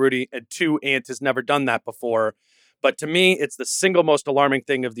center like Rudy, and two, Ant has never done that before. But to me, it's the single most alarming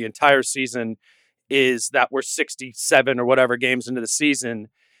thing of the entire season is that we're 67 or whatever games into the season,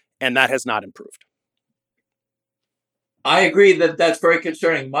 and that has not improved. I agree that that's very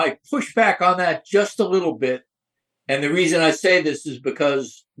concerning. My pushback on that just a little bit, and the reason I say this is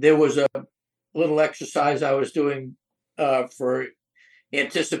because there was a little exercise I was doing for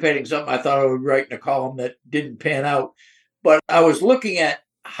anticipating something I thought I would write in a column that didn't pan out. But I was looking at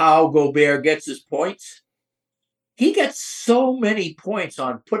how Gobert gets his points. He gets so many points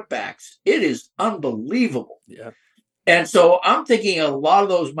on putbacks. It is unbelievable. Yeah. And so I'm thinking a lot of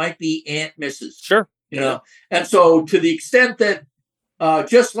those might be Ant misses. Sure. You know, and so to the extent that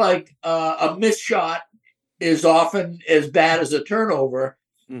just like a missed shot is often as bad as a turnover,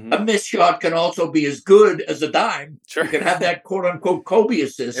 a missed shot can also be as good as a dime. Sure. You can have that quote unquote Kobe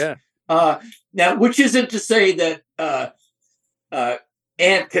assist. Yeah. Now, which isn't to say that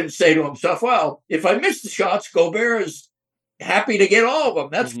Ant can say to himself, well, if I miss the shots, Gobert is happy to get all of them.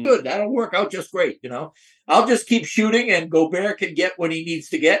 That's good. That'll work out just great. You know, I'll just keep shooting and Gobert can get what he needs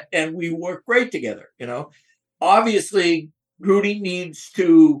to get. And we work great together. You know, obviously Rudy needs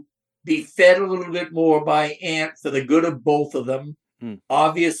to be fed a little bit more by Ant for the good of both of them.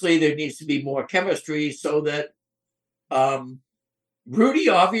 Obviously there needs to be more chemistry so that Rudy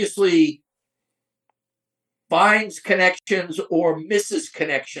obviously finds connections or misses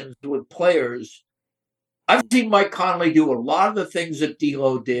connections with players. I've seen Mike Conley do a lot of the things that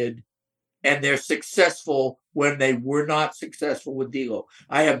D'Lo did, and they're successful when they were not successful with D'Lo.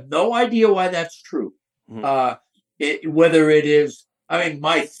 I have no idea why that's true. Whether it is, I mean,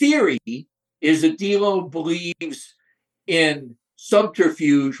 my theory is that D'Lo believes in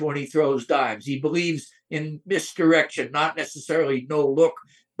subterfuge when he throws dimes. He believes in misdirection, not necessarily no look,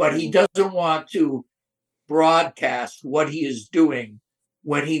 but he doesn't want to broadcast what he is doing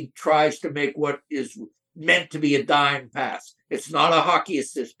when he tries to make what is meant to be a dime pass. It's not a hockey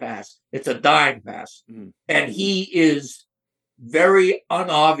assist pass. It's a dime pass. And he is very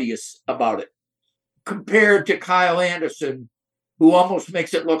unobvious about it compared to Kyle Anderson, who almost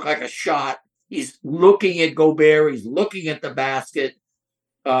makes it look like a shot. He's looking at Gobert. He's looking at the basket.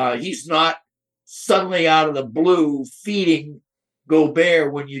 He's not suddenly out of the blue feeding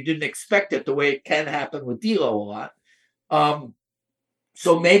Gobert when you didn't expect it, the way it can happen with D'Lo a lot.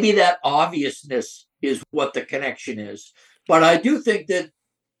 So maybe that obviousness is what the connection is. But I do think that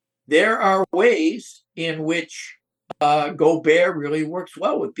there are ways in which Gobert really works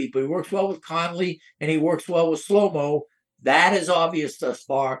well with people. He works well with Conley and he works well with Slow-Mo. That is obvious thus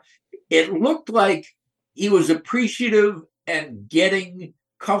far. It looked like he was appreciative and getting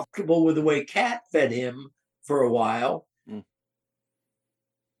comfortable with the way Cat fed him for a while.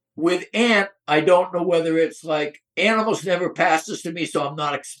 With Ant, I don't know whether it's like Ant almost never passes to me, so I'm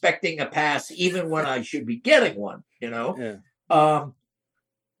not expecting a pass even when I should be getting one, you know? Yeah.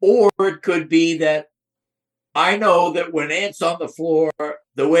 Or it could be that I know that when Ant's on the floor,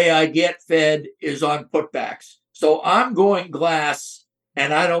 the way I get fed is on putbacks. So I'm going glass,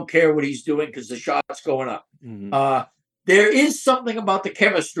 and I don't care what he's doing because the shot's going up. There is something about the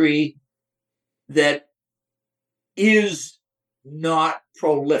chemistry that is not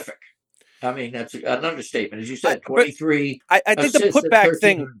prolific. I mean, that's an understatement. As you said, 23. I think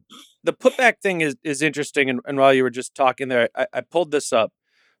the putback thing is interesting. And while you were just talking there, I pulled this up.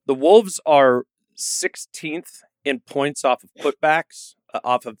 The Wolves are 16th in points off of putbacks,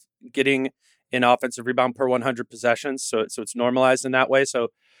 off of getting an offensive rebound per 100 possessions. So it's normalized in that way. So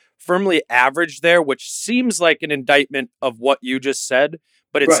firmly average there, which seems like an indictment of what you just said,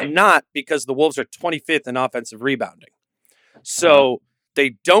 but it's not, because the Wolves are 25th in offensive rebounding. So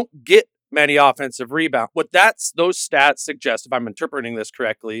they don't get many offensive rebounds. What those stats suggest, if I'm interpreting this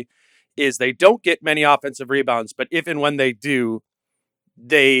correctly, is they don't get many offensive rebounds, but if and when they do,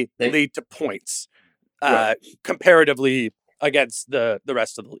 they lead to points comparatively against the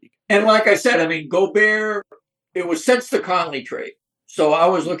rest of the league. And like I said, I mean, Gobert, it was since the Conley trade. So I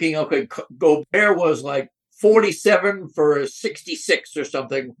was looking, okay, Gobert was like 47 for 66 or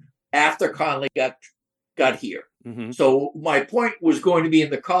something after Conley got here. Mm-hmm. So my point was going to be in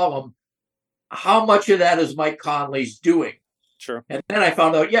the column, how much of that is Mike Conley's doing? Sure. And then I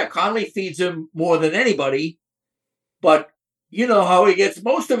found out, Conley feeds him more than anybody, but you know how he gets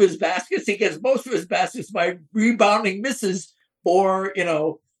most of his baskets? He gets most of his baskets by rebounding misses, or,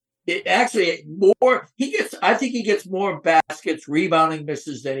 I think he gets more baskets rebounding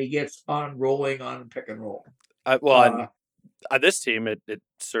misses than he gets on rolling on pick and roll. On this team, it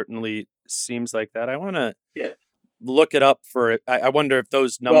certainly seems like that. I want to look it up for it. I wonder if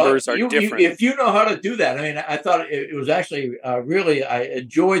those numbers are different. If you know how to do that, I mean, I thought it was actually really, I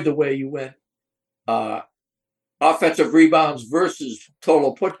enjoyed the way you went offensive rebounds versus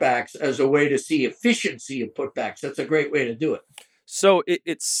total putbacks as a way to see efficiency of putbacks. That's a great way to do it. So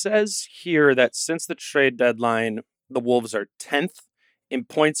it says here that since the trade deadline, the Wolves are 10th in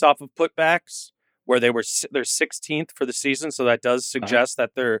points off of putbacks, where they're 16th for the season. So that does suggest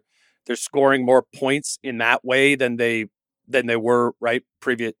that they're scoring more points in that way than they were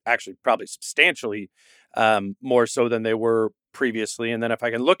previous. Actually, probably substantially more so than they were previously. And then if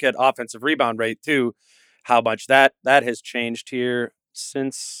I can look at offensive rebound rate too, how much that has changed here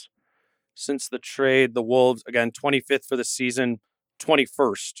since the trade. The Wolves, again, 25th for the season,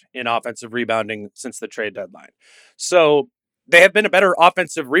 21st in offensive rebounding since the trade deadline. So they have been a better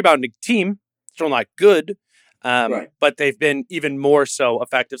offensive rebounding team. Still not good, but they've been even more so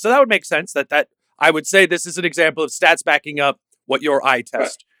effective. So that would make sense that I would say this is an example of stats backing up what your eye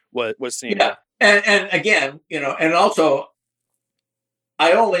test was seeing. Yeah. And again, and also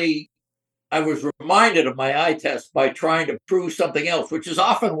I was reminded of my eye test by trying to prove something else, which is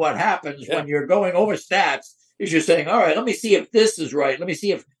often what happens when you're going over stats, is you're saying, all right, let me see if this is right. Let me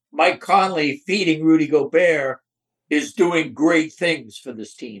see if Mike Conley feeding Rudy Gobert is doing great things for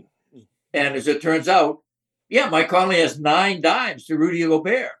this team. And as it turns out, Mike Conley has 9 dimes to Rudy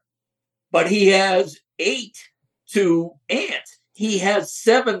Gobert, but he has 8 to Ant. He has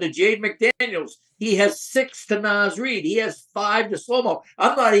 7 to Jade McDaniels. He has 6 to Naz Reid. He has 5 to Slow-Mo.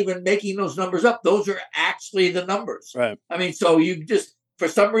 I'm not even making those numbers up. Those are actually the numbers. Right. I mean, so you just, for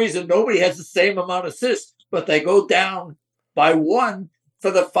some reason, nobody has the same amount of assists, but they go down by 1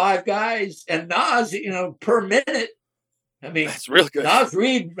 for the 5 guys. And Naz, per minute, I mean, that's real good. Naz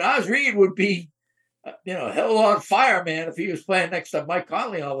Reid would be, hell on fire, man, if he was playing next to Mike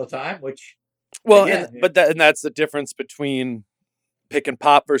Conley all the time. Which, that's the difference between pick and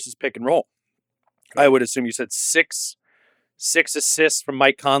pop versus pick and roll. I would assume you said 6 assists from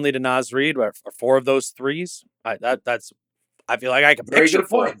Mike Conley to Naz Reid, or 4 of those threes. I feel like I can picture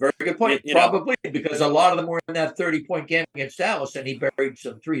point. Very good point. Probably because a lot of them were in that 30-point game against Dallas, and he buried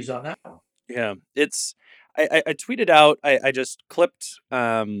some threes on that one. Yeah, I tweeted out. I just clipped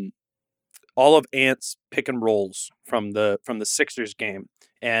all of Ant's pick and rolls from the Sixers game,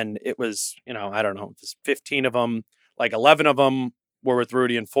 and it was I don't know, just 15 of them. Like 11 of them were with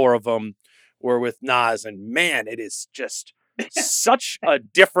Rudy, and 4 of them were with Naz. And man, it is just such a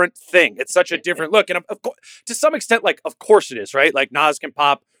different thing. It's such a different look, and of course, to some extent, of course it is, right? Like Naz can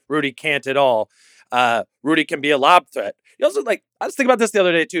pop, Rudy can't at all. Rudy can be a lob threat. You also I was thinking about this the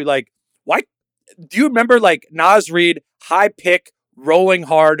other day too. Why? Do you remember Naz Reid, high pick, rolling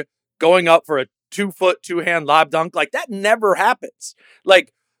hard, going up for a 2-foot, 2-hand lob dunk? That never happens.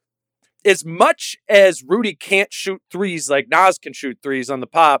 As much as Rudy can't shoot threes, Naz can shoot threes on the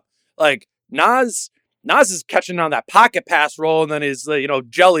pop. Naz is catching on that pocket pass roll and then is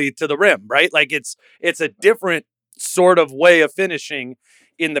jelly to the rim, right? It's a different sort of way of finishing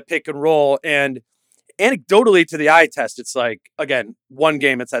in the pick and roll. And anecdotally, to the eye test, it's again, one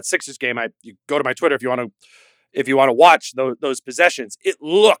game. It's that Sixers game. You go to my Twitter if you want to watch those possessions. It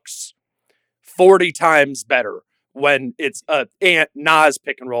looks 40 times better when it's a Ant Naz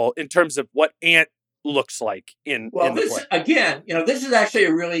pick and roll in terms of what Ant looks like in the play. Again, this is actually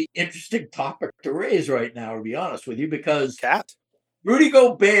a really interesting topic to raise right now, to be honest with you, because Rudy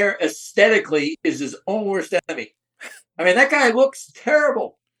Gobert aesthetically is his own worst enemy. I mean, that guy looks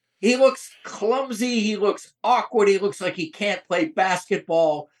terrible. He looks clumsy. He looks awkward. He looks like he can't play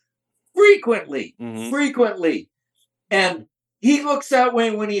basketball frequently. And he looks that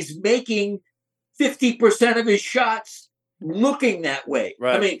way when he's making 50% of his shots looking that way.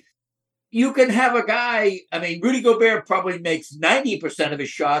 Right. I mean, you can have a guy, Rudy Gobert probably makes 90% of his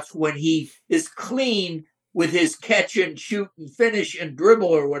shots when he is clean with his catch and shoot and finish and dribble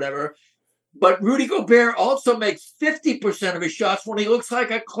or whatever. But Rudy Gobert also makes 50% of his shots when he looks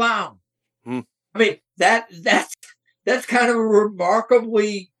like a clown. I mean, that's kind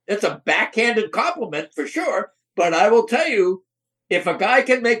of that's a backhanded compliment for sure. But I will tell you, if a guy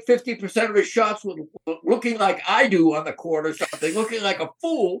can make 50% of his shots with looking like I do on the court or something, looking like a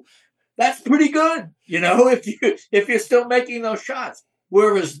fool, that's pretty good, if you're still making those shots.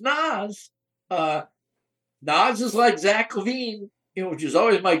 Whereas Nas is like Zach LaVine, which is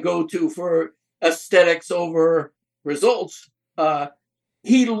always my go-to for aesthetics over results.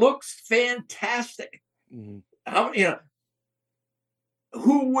 He looks fantastic. Mm-hmm.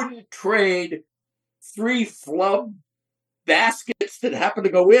 Who wouldn't trade 3 flub baskets that happen to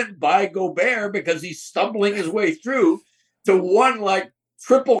go in by Gobert because he's stumbling his way through to one like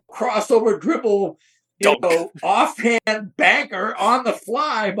triple crossover dribble, offhand banker on the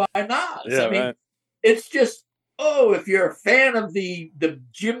fly by Nas? Yeah, right. It's just, if you're a fan of the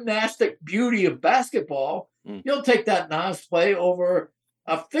gymnastic beauty of basketball, you'll take that Nas play over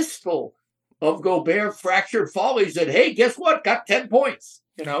a fistful of Gobert fractured volleys that, hey, guess what? Got 10 points.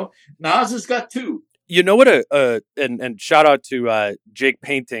 Nas has got 2. You know what? And shout out to Jake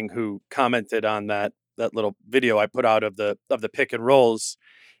Painting, who commented on that little video I put out of the pick and rolls.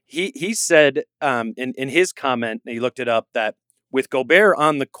 He said in his comment, and he looked it up, that with Gobert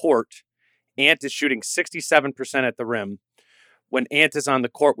on the court, Ant is shooting 67% at the rim. When Ant is on the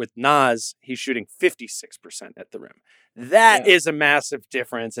court with Nas, he's shooting 56% at the rim. That is a massive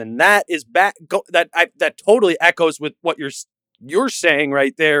difference, and that is that totally echoes with what you're saying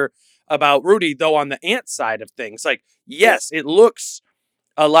right there about Rudy, though, on the Ant side of things. Like, yes, it looks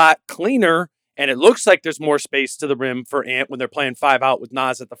a lot cleaner, and it looks like there's more space to the rim for Ant when they're playing 5 out with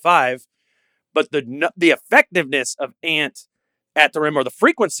Nas at the 5. But the effectiveness of Ant at the rim, or the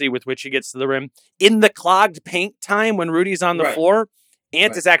frequency with which he gets to the rim, in the clogged paint time when Rudy's on the floor,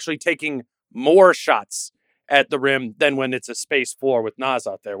 Ant is actually taking more shots at the rim than when it's a space floor with Nas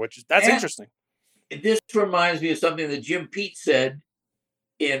out there, that's interesting. This reminds me of something that Jim Pete said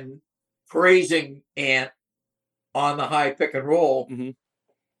in praising Ant on the high pick and roll. Mm-hmm.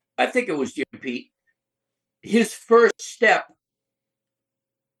 I think it was Jim Pete. His first step,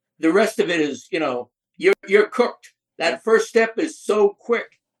 the rest of it is, you're cooked. That first step is so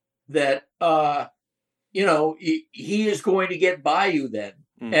quick that, he is going to get by you then.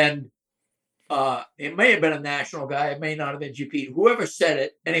 And it may have been a national guy. It may not have been GP. Whoever said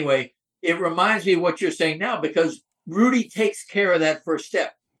it. Anyway, it reminds me of what you're saying now, because Rudy takes care of that first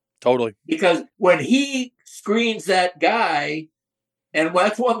step. Totally. Because when he screens that guy, and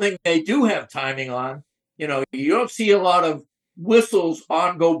that's one thing they do have timing on, you don't see a lot of whistles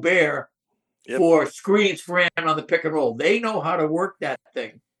on Gobert for screens for Ant on the pick and roll. They know how to work that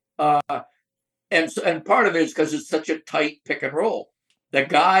thing. And part of it is because it's such a tight pick and roll. The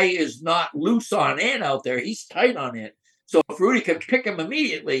guy is not loose on Ant out there. He's tight on Ant. So if Rudy can pick him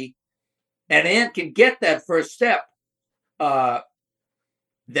immediately and Ant can get that first step,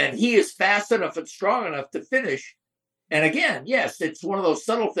 then he is fast enough and strong enough to finish. And again, yes, it's one of those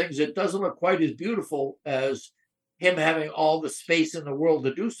subtle things that doesn't look quite as beautiful as him having all the space in the world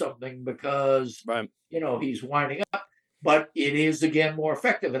to do something because, he's winding up. But it is, again, more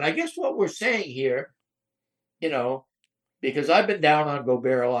effective. And I guess what we're saying here, because I've been down on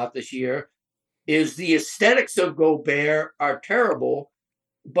Gobert a lot this year, is the aesthetics of Gobert are terrible.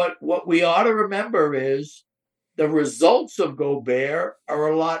 But what we ought to remember is the results of Gobert are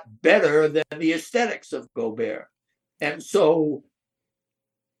a lot better than the aesthetics of Gobert. And so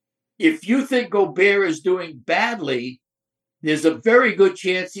if you think Gobert is doing badly, there's a very good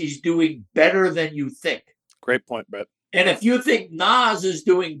chance he's doing better than you think. Great point, Britt. And if you think Nas is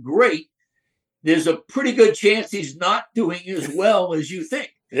doing great, there's a pretty good chance he's not doing as well as you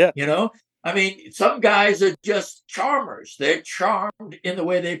think. Yeah. Some guys are just charmers. They're charmed in the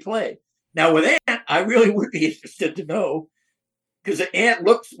way they play. Now with Ant, I really would be interested to know, because Ant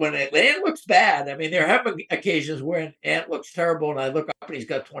looks bad. There have been occasions where Ant looks terrible and I look up and he's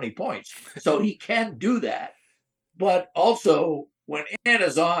got 20 points. So he can do that. But also when Ant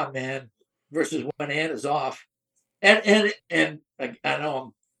is on, man, versus when Ant is off, and I know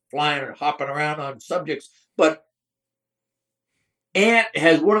I'm flying and hopping around on subjects, but Ant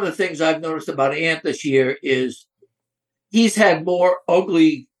has, one of the things I've noticed about Ant this year is he's had more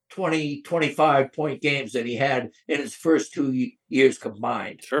ugly 20, 25 point games than he had in his first 2 years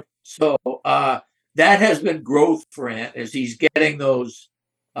combined. Sure. So that has been growth for Ant as he's getting those.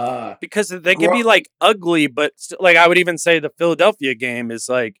 Because they can be like ugly, but like I would even say the Philadelphia game is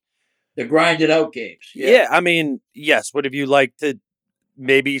like the grinded out games. Yeah. Yes. Would have you liked to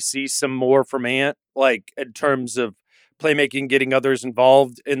maybe see some more from Ant, like in terms of playmaking, getting others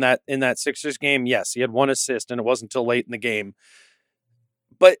involved in that Sixers game? Yes, he had 1 assist, and it wasn't until late in the game.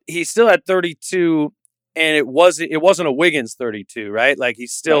 But he still had 32, and it wasn't a Wiggins 32, right? Like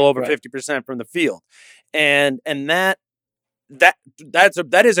he's still over 50% from the field, and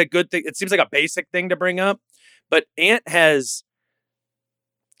that is a good thing. It seems like a basic thing to bring up, but Ant has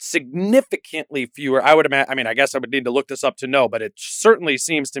significantly fewer. I would imagine. I mean, I guess I would need to look this up to know, but it certainly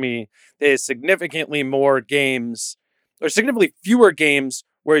seems to me there's significantly more games or significantly fewer games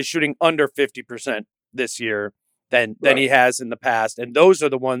where he's shooting under 50% this year than he has in the past, and those are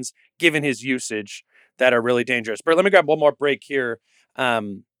the ones, given his usage, that are really dangerous. But let me grab one more break here. I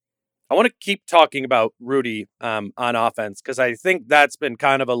want to keep talking about Rudy on offense because I think that's been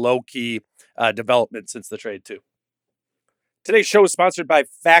kind of a low-key development since the trade too. Today's show is sponsored by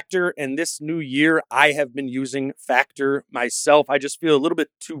Factor, and this new year I have been using Factor myself. I just feel a little bit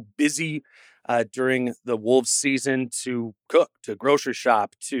too busy during the Wolves season to cook, to grocery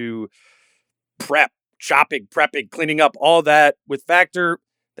shop, to prep, shopping, prepping, cleaning up, all that. With Factor,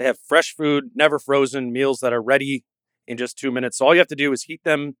 they have fresh food, never frozen, meals that are ready in just 2 minutes. So all you have to do is heat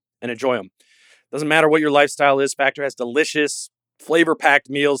them and enjoy them. Doesn't matter what your lifestyle is, Factor has delicious, flavor-packed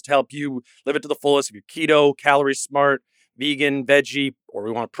meals to help you live it to the fullest. If you're keto, calorie smart, vegan, veggie, or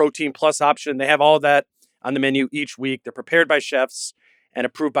we want a protein plus option, they have all that on the menu each week. They're prepared by chefs and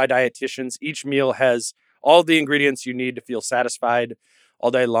approved by dietitians. Each meal has all the ingredients you need to feel satisfied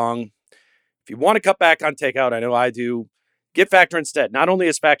all day long. If you want to cut back on takeout, I know I do, get Factor instead. Not only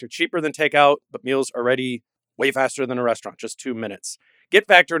is Factor cheaper than takeout, but meals are ready way faster than a restaurant, just 2 minutes. Get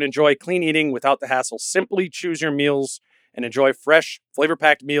Factor and enjoy clean eating without the hassle. Simply choose your meals and enjoy fresh,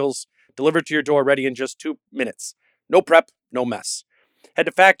 flavor-packed meals delivered to your door ready in just 2 minutes. No prep, no mess. Head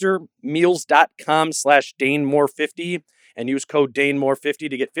to factormeals.com/DaneMore50 and use code DaneMore50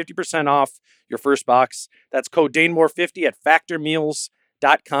 to get 50% off your first box. That's code DaneMore50 at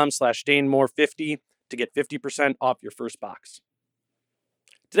factormeals.com/DaneMore50 to get 50% off your first box.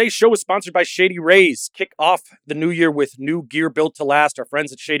 Today's show is sponsored by Shady Rays. Kick off the new year with new gear built to last. Our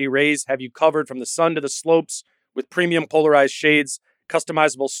friends at Shady Rays have you covered from the sun to the slopes with premium polarized shades,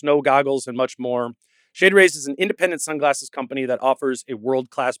 customizable snow goggles, and much more. Shady Rays is an independent sunglasses company that offers a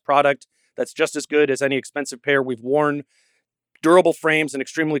world-class product that's just as good as any expensive pair we've worn. Durable frames and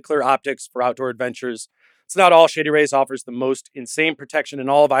extremely clear optics for outdoor adventures. It's not all. Shady Rays offers the most insane protection in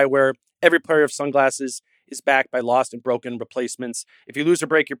all of eyewear. Every pair of sunglasses is backed by lost and broken replacements. If you lose or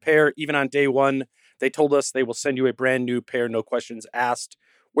break your pair, even on day one, they told us they will send you a brand new pair, no questions asked.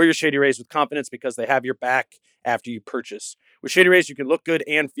 Wear your Shady Rays with confidence because they have your back after you purchase. With Shady Rays, you can look good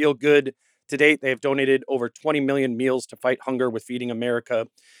and feel good. To date, they have donated over 20 million meals to fight hunger with Feeding America.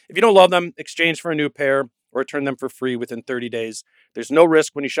 If you don't love them, exchange for a new pair or return them for free within 30 days. There's no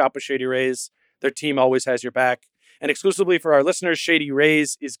risk when you shop with Shady Rays. Their team always has your back. And exclusively for our listeners, Shady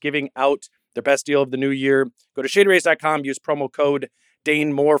Rays is giving out their best deal of the new year. Go to shadyrays.com, use promo code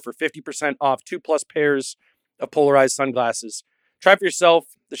DaneMore for 50% off 2+ pairs of polarized sunglasses. Try for yourself.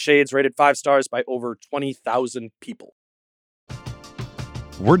 The shades rated 5 stars by over 20,000 people.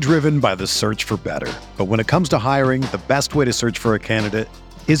 We're driven by the search for better. But when it comes to hiring, the best way to search for a candidate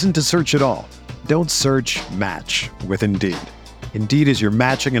isn't to search at all. Don't search, match with Indeed. Indeed is your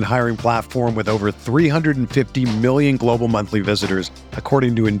matching and hiring platform with over 350 million global monthly visitors,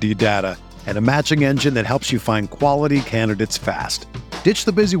 according to Indeed data, and a matching engine that helps you find quality candidates fast. Ditch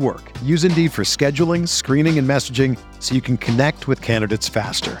the busy work. Use Indeed for scheduling, screening, and messaging so you can connect with candidates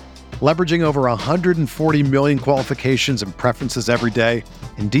faster. Leveraging over 140 million qualifications and preferences every day,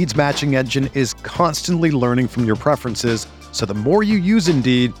 Indeed's matching engine is constantly learning from your preferences, so the more you use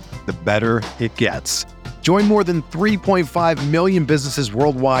Indeed, the better it gets. Join more than 3.5 million businesses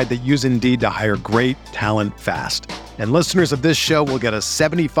worldwide that use Indeed to hire great talent fast. And listeners of this show will get a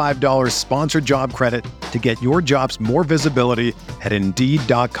 $75 sponsored job credit to get your jobs more visibility at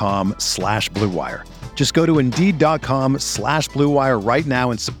Indeed.com/Blue Wire. Just go to Indeed.com/Blue Wire right now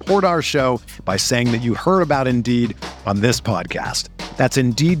and support our show by saying that you heard about Indeed on this podcast. That's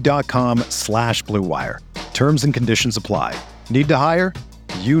Indeed.com/Blue Wire. Terms and conditions apply. Need to hire?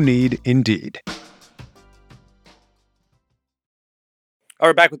 You need Indeed. All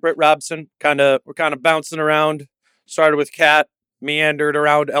right, back with Britt, Robson. We're kind of bouncing around. Started with Cat, meandered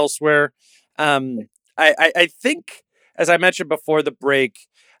around elsewhere. I think, as I mentioned before the break,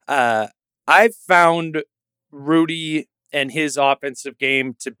 I've found Rudy and his offensive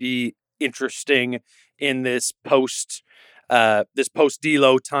game to be interesting in this post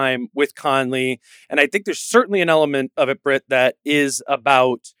D'Lo time with Conley, and I think there's certainly an element of it, Britt, that is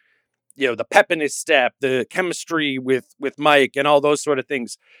about the pep in his step, the chemistry with Mike, and all those sort of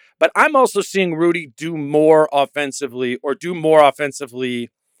things. But I'm also seeing Rudy do more offensively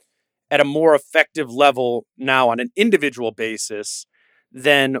at a more effective level now on an individual basis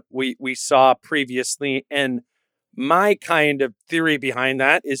than we saw previously. And my kind of theory behind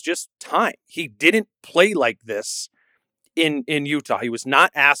that is just time. He didn't play like this in Utah. He was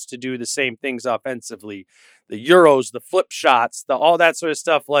not asked to do the same things offensively, the Euros, the flip shots, the all that sort of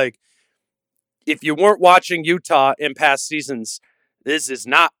stuff. Like, if you weren't watching Utah in past seasons, this is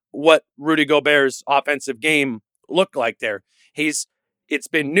not what Rudy Gobert's offensive game looked like there. It's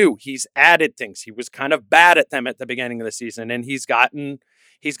been new. He's added things. He was kind of bad at them at the beginning of the season, and he's gotten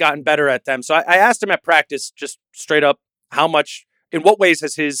better at them. So I asked him at practice, just straight up, in what ways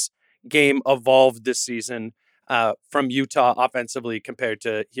has his game evolved this season from Utah offensively compared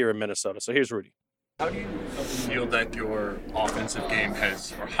to here in Minnesota? So here's Rudy. How do you feel that your offensive game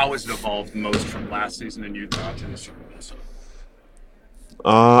how has it evolved most from last season in Utah to this year in Minnesota?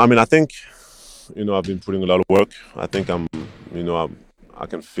 I think, I've been putting a lot of work. I think I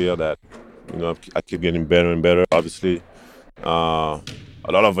can feel that, I keep getting better and better. Obviously, a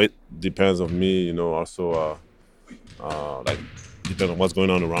lot of it depends on me, also, depends on what's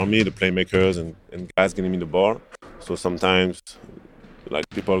going on around me, the playmakers and guys getting me the ball. So sometimes,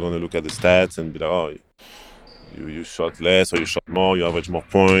 people are going to look at the stats and be like, oh, you shot less or you shot more, you average more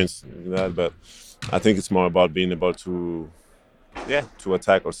points, like that. But I think it's more about being able to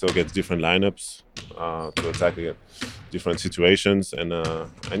attack also against different lineups, to attack against different situations, and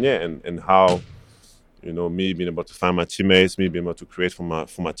how, me being able to find my teammates, me being able to create for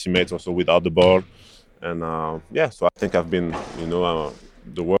my teammates also without the ball, and so I think I've been,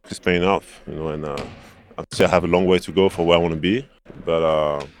 the work is paying off, and I still have a long way to go for where I want to be,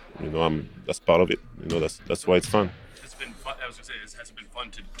 but that's part of it, that's why it's fun. It's been fun. I was going to say, has it been fun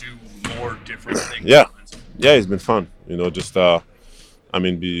to do more different things? Yeah, it's been fun. Just be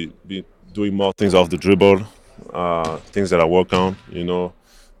doing more things off the dribble, things that I work on.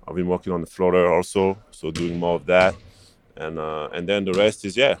 I've been working on the floater also, so doing more of that, and then the rest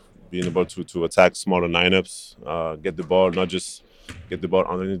is being able to attack smaller lineups, get the ball, not just get the ball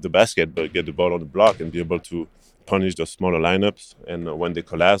underneath the basket, but get the ball on the block and be able to punish those smaller lineups. And when they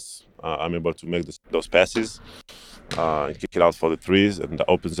collapse, I'm able to make those passes and kick it out for the threes, and that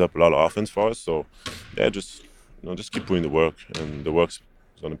opens up a lot of offense for us. So, just keep doing the work, and the work's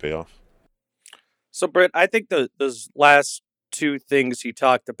going to pay off. So, Britt, I think those last two things he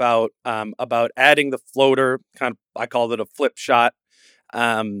talked about adding the floater, kind of, I called it a flip shot,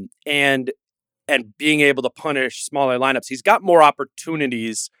 and being able to punish smaller lineups. He's got more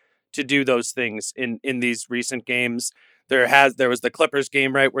opportunities to do those things in these recent games. There was the Clippers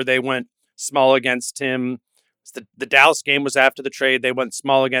game, right, where they went small against him. The Dallas game was after the trade. They went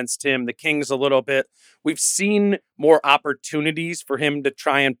small against him. The Kings a little bit. We've seen more opportunities for him to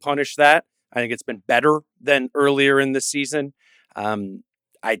try and punish that. I think it's been better than earlier in the season.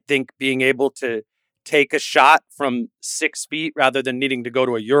 I think being able to take a shot from 6 feet rather than needing to go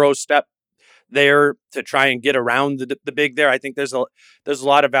to a Euro step there to try and get around the big there. I think there's a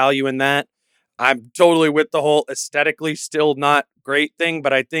lot of value in that. I'm totally with the whole aesthetically still not great thing,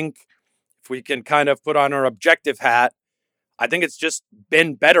 but I think if we can kind of put on our objective hat, I think it's just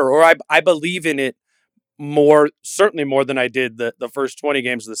been better, or I believe in it certainly more than I did the first 20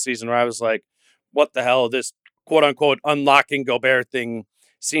 games of the season, where I was like, what the hell, this quote unquote unlocking Gobert thing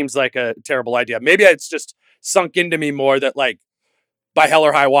seems like a terrible idea. Maybe it's just sunk into me more that, like, by hell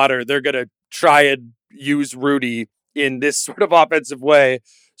or high water, they're going to try and use Rudy in this sort of offensive way.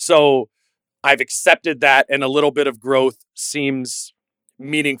 So I've accepted that, and a little bit of growth seems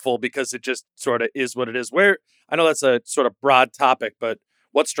meaningful because it just sort of is what it is. Where I know that's a sort of broad topic, but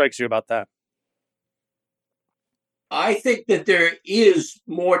what strikes you about that? I think that there is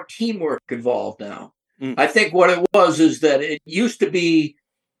more teamwork involved now. I think what it was is that it used to be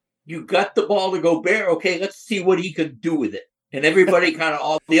you got the ball to Gobert, okay, let's see what he could do with it. And everybody kind of,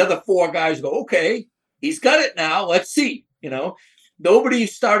 all the other four guys go, okay, he's got it now, let's see. Nobody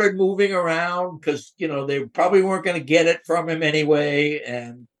started moving around because, they probably weren't going to get it from him anyway.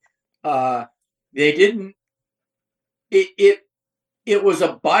 And they didn't, it was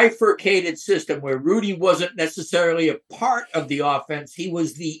a bifurcated system where Rudy wasn't necessarily a part of the offense. He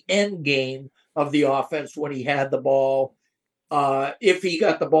was the end game of the offense when he had the ball, if he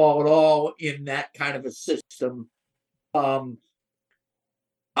got the ball at all in that kind of a system.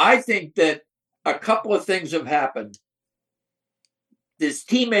 I think that a couple of things have happened. His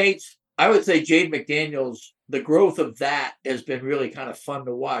teammates, I would say Jade McDaniels, the growth of that has been really kind of fun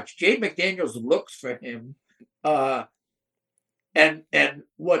to watch. Jade McDaniels looks for him. And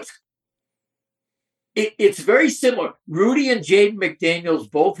it's very similar. Rudy and Jaden McDaniels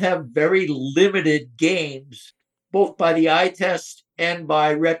both have very limited games, both by the eye test and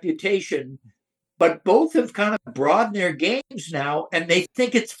by reputation, but both have kind of broadened their games now, and they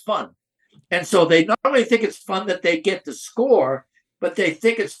think it's fun. And so they not only think it's fun that they get to score, but they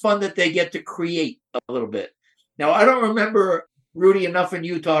think it's fun that they get to create a little bit. Now, I don't remember Rudy enough in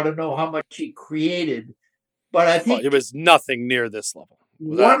Utah to know how much he created, but I think it was nothing near this level.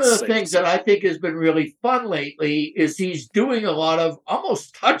 One of the things that I think has been really fun lately is he's doing a lot of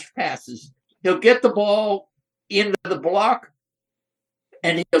almost touch passes. He'll get the ball into the block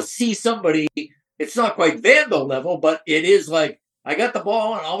and he'll see somebody. It's not quite Vandal level, but it is like, I got the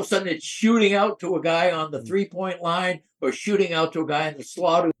ball and all of a sudden it's shooting out to a guy on the 3-point line or shooting out to a guy in the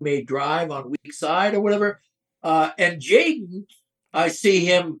slot who may drive on weak side or whatever. And Jaden, I see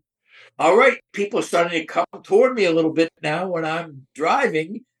him. All right, people are starting to come toward me a little bit now when I'm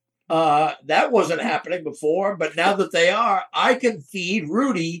driving. That wasn't happening before, but now that they are, I can feed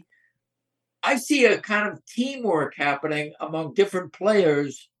Rudy. I see a kind of teamwork happening among different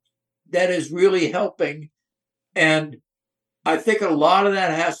players that is really helping. And I think a lot of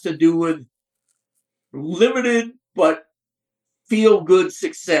that has to do with limited but feel-good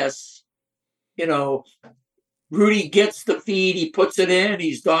success. You know, Rudy gets the feed, he puts it in,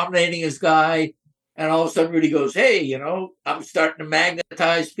 he's dominating his guy, and all of a sudden Rudy goes, hey, you know, I'm starting to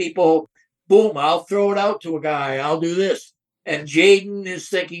magnetize people. Boom, I'll throw it out to a guy. I'll do this. And Jaden is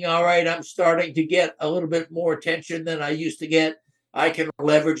thinking, all right, I'm starting to get a little bit more attention than I used to get. I can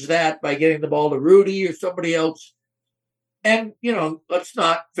leverage that by getting the ball to Rudy or somebody else. And, you know, let's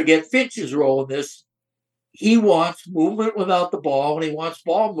not forget Finch's role in this. He wants movement without the ball, and he wants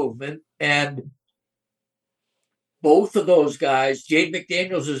ball movement. And both of those guys, Jade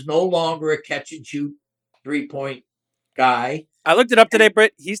McDaniels is no longer a catch and shoot 3-point guy. I looked it up today,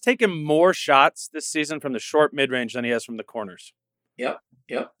 Britt. He's taken more shots this season from the short mid-range than he has from the corners. Yep.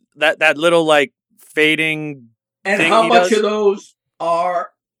 That little like fading. And how much of those are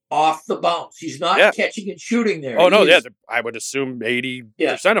off the bounce? He's not catching and shooting there. Oh no, I would assume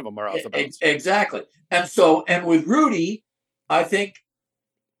 80% of them are off the bounce. Exactly. And with Rudy, I think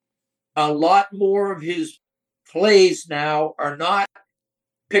a lot more of his plays now are not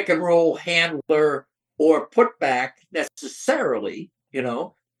pick and roll handler or putback necessarily, you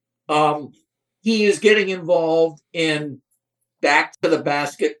know. He is getting involved in back to the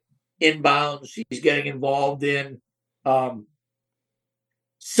basket inbounds. He's getting involved in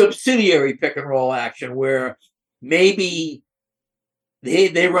subsidiary pick and roll action where maybe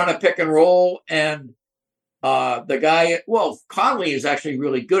they run a pick and roll and the guy, Conley is actually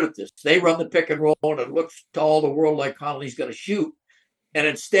really good at this. They run the pick and roll and it looks to all the world like Conley's going to shoot. And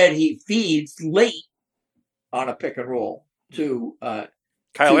instead he feeds late on a pick and roll to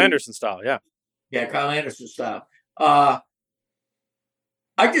Kyle Anderson style. Yeah. Yeah. Kyle Anderson style. I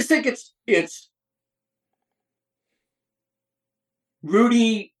just think it's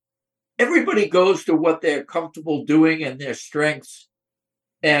Rudy. Everybody goes to what they're comfortable doing and their strengths.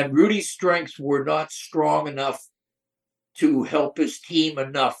 And Rudy's strengths were not strong enough to help his team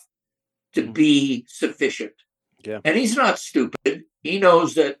enough to be sufficient. Yeah. And he's not stupid. He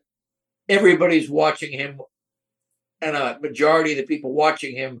knows that everybody's watching him, and a majority of the people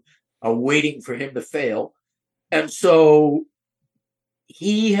watching him are waiting for him to fail. And so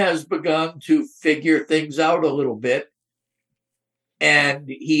he has begun to figure things out a little bit. And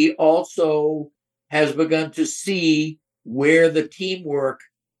he also has begun to see where the teamwork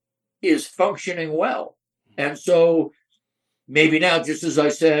is functioning well. And so maybe now, just as I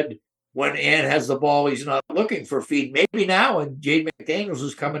said, when Ant has the ball, he's not looking for feed. Maybe now, and Jade McDaniels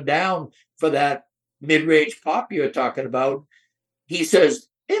is coming down for that mid-range pop you're talking about, he says,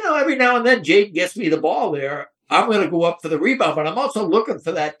 you know, every now and then Jade gets me the ball there. I'm going to go up for the rebound, but I'm also looking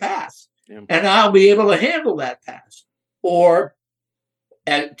for that pass. Yeah. And I'll be able to handle that pass. Or,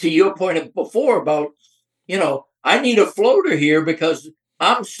 and to your point before about, you know, I need a floater here because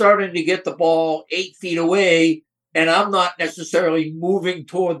I'm starting to get the ball 8 feet away and I'm not necessarily moving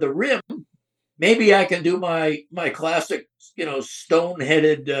toward the rim. Maybe I can do my classic, you know,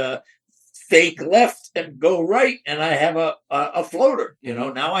 stone-headed fake left and go right, and I have a floater. You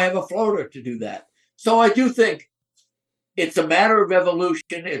know, now I have a floater to do that. So I do think it's a matter of evolution.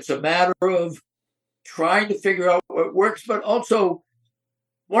 It's a matter of trying to figure out what works, but also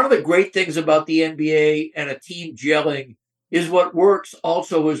one of the great things about the NBA and a team gelling is what works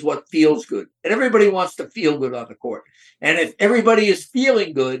also is what feels good. And everybody wants to feel good on the court. And if everybody is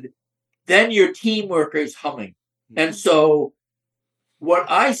feeling good, then your teamwork is humming. And so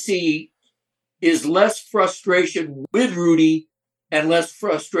what I see is less frustration with Rudy and less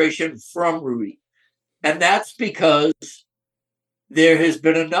frustration from Rudy. And that's because there has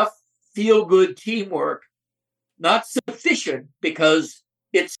been enough feel-good teamwork, not sufficient because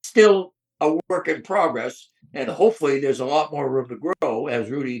it's still a work in progress. And hopefully there's a lot more room to grow, as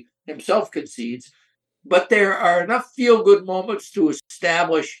Rudy himself concedes. But there are enough feel-good moments to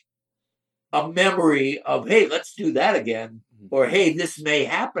establish a memory of, hey, let's do that again, or hey, this may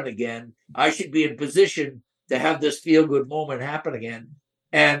happen again. I should be in position to have this feel-good moment happen again.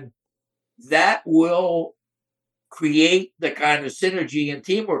 And that will create the kind of synergy and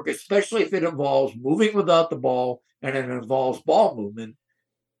teamwork, especially if it involves moving without the ball and it involves ball movement,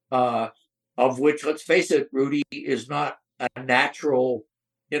 of which, let's face it, Rudy is not a natural,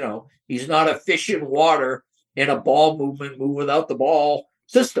 he's not a fish in water in a ball movement, move without the ball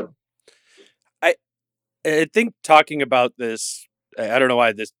system. I think talking about this, I don't know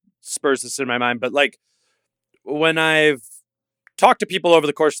why this spurs this in my mind, but like when I've talked to people over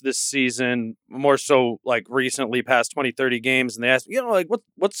the course of this season, more so like recently past 20, 30 games, and they ask, like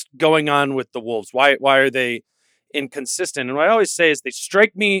what's going on with the Wolves? Why are they inconsistent? And what I always say is they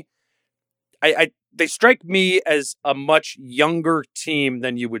strike me, they strike me as a much younger team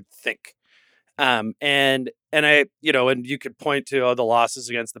than you would think. And I, and you could point to the losses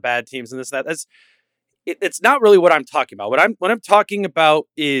against the bad teams and this, and that. It's not really what I'm talking about. What I'm talking about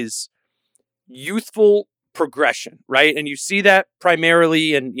is youthful progression, right? And you see that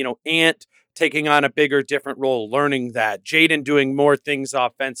primarily in, Ant taking on a bigger, different role, learning that. Jaden doing more things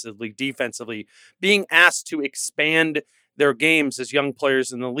offensively, defensively, being asked to expand their games as young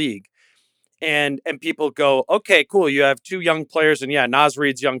players in the league. And people go, okay, cool. You have two young players, and yeah, Naz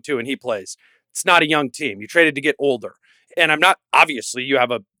Reid's young too, and he plays. It's not a young team. You traded to get older. And obviously you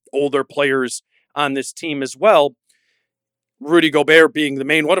have older players on this team as well. Rudy Gobert being the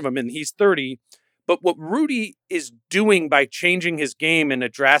main one of them, and he's 30. But what Rudy is doing by changing his game in a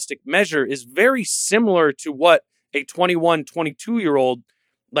drastic measure is very similar to what a 21, 22-year-old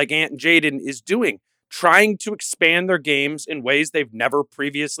like Ant and Jaden is doing, trying to expand their games in ways they've never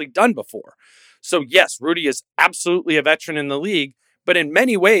previously done before. So yes, Rudy is absolutely a veteran in the league, but in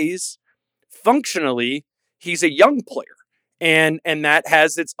many ways, functionally, he's a young player. And that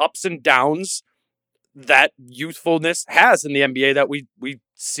has its ups and downs that youthfulness has in the NBA that we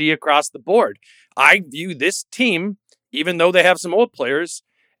see across the board. I view this team, even though they have some old players,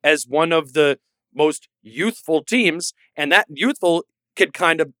 as one of the most youthful teams, and that youthful could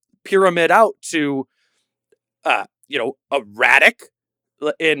kind of pyramid out to, erratic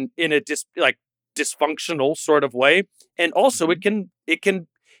in a dysfunctional sort of way, and also it can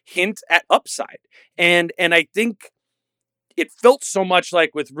hint at upside, and I think it felt so much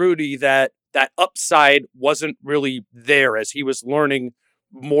like with Rudy that upside wasn't really there as he was learning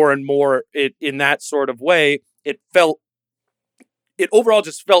more and more in that sort of way. It overall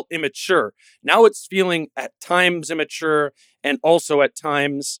just felt immature. Now it's feeling at times immature and also at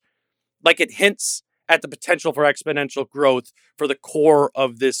times like it hints at the potential for exponential growth for the core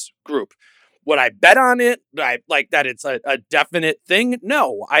of this group. Would I bet on it? I like that it's a definite thing?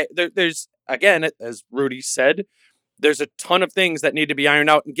 No. There's, again, as Rudy said, there's a ton of things that need to be ironed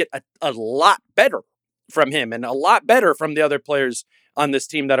out and get a lot better from him and a lot better from the other players on this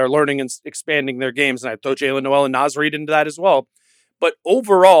team that are learning and expanding their games. And I throw Jalen Noel and Naz Reid into that as well. But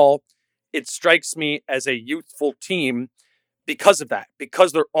overall, it strikes me as a youthful team because of that,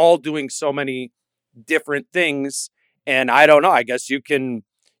 because they're all doing so many different things. And I don't know, I guess you can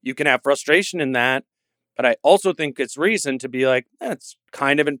have frustration in that, but I also think it's reason to be like, it's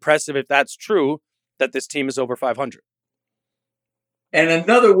kind of impressive if that's true, that this team is over 500. And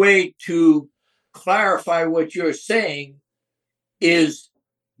another way to clarify what you're saying is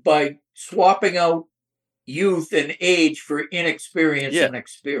by swapping out youth and age for inexperience and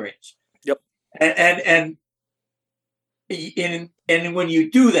experience. Yep. And when you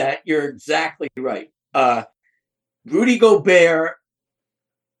do that, you're exactly right. Rudy Gobert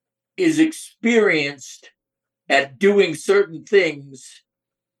is experienced at doing certain things.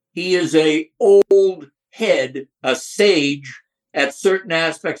 He is a old head, a sage at certain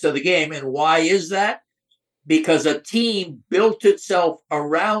aspects of the game. And why is that? Because a team built itself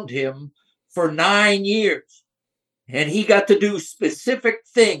around him for 9 years. And he got to do specific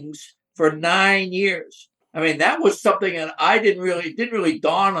things for 9 years. I mean, that was something that didn't really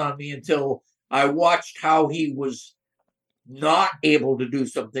dawn on me until I watched how he was not able to do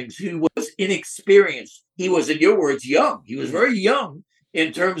some things. He was inexperienced. He was, in your words, young. He was very young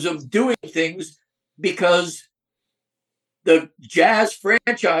in terms of doing things because the Jazz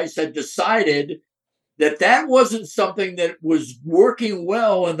franchise had decided that wasn't something that was working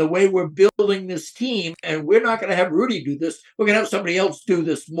well in the way we're building this team. And we're not going to have Rudy do this. We're going to have somebody else do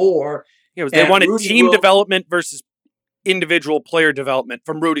this more. They wanted team development versus individual player development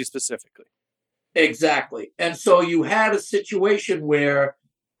from Rudy specifically. Exactly. And so you had a situation where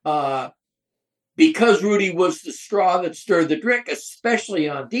because Rudy was the straw that stirred the drink, especially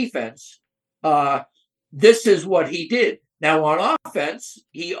on defense, this is what he did. Now on offense,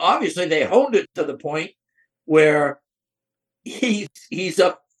 they honed it to the point where he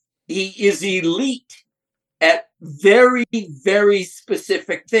is elite at very, very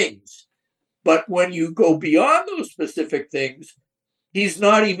specific things. But when you go beyond those specific things, he's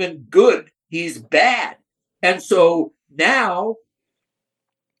not even good. He's bad. And so now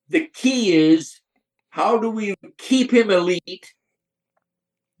the key is, how do we keep him elite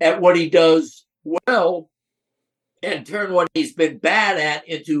at what he does well and turn what he's been bad at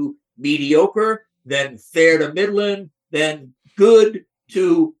into mediocre, then fair to middling, then good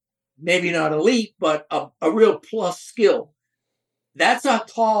to maybe not elite, but a real plus skill. That's a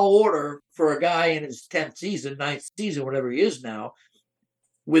tall order for a guy in his 10th season, 9th season, whatever he is now.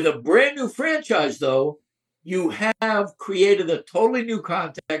 With a brand new franchise, though, you have created a totally new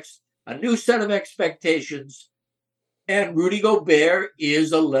context, a new set of expectations, and Rudy Gobert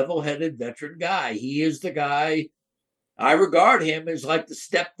is a level-headed veteran guy. He is the guy, I regard him as like the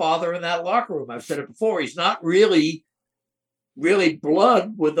stepfather in that locker room. I've said it before. He's not really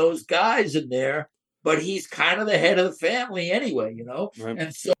blood with those guys in there, but he's kind of the head of the family anyway, Right.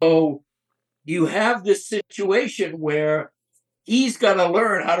 And so you have this situation where he's got to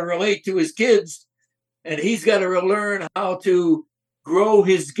learn how to relate to his kids, and he's got to learn how to grow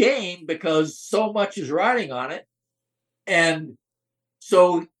his game because so much is riding on it. And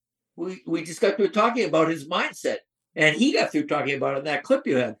so we just got through talking about his mindset, and he got through talking about it in that clip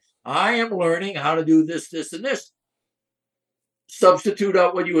you had. I am learning how to do this, this, and this. Substitute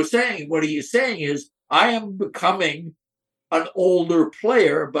out what you were saying. What he is saying is, I am becoming an older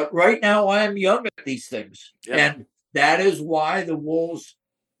player, but right now I am young at these things. Yeah. And that is why the Wolves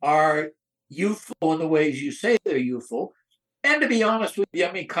are youthful in the ways you say they're youthful. And to be honest with you,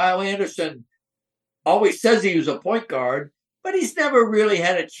 I mean, Kyle Anderson always says he was a point guard, but he's never really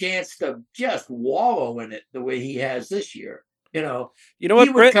had a chance to just wallow in it the way he has this year. You know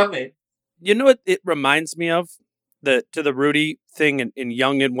what, Britt? You know what it reminds me of? To the Rudy thing and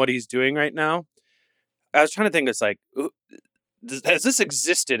Young and what he's doing right now. I was trying to think, it's like, has this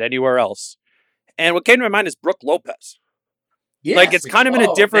existed anywhere else? And what came to my mind is Brooke Lopez. Yes, like, it's kind of in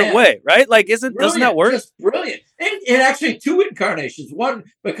a different way, right? Like, doesn't that work? Just brilliant. And actually two incarnations. One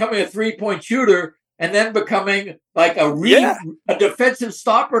becoming a 3-point shooter, and then becoming like a defensive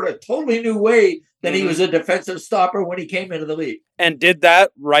stopper in a totally new way than he was a defensive stopper when he came into the league. And did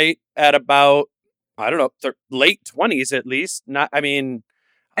that right at about, I don't know, late 20s at least.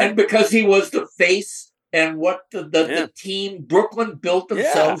 And because he was the face and what the team Brooklyn built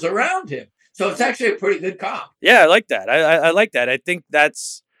themselves around him. So it's actually a pretty good comp. Yeah, I like that. I like that. I think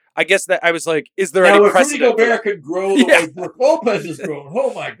I guess that I was like, is there any precedent? Rudy Gobert could grow the way Brooke Lopez has grown.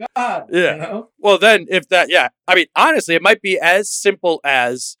 Oh my God. Yeah. Well, then honestly, it might be as simple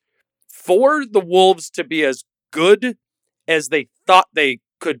as for the Wolves to be as good as they thought they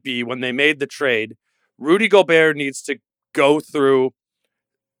could be when they made the trade, Rudy Gobert needs to go through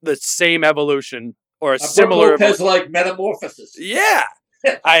the same evolution or a similar Lopez-like metamorphosis. Yeah.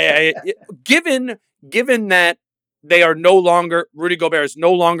 Given that they are no longer, Rudy Gobert is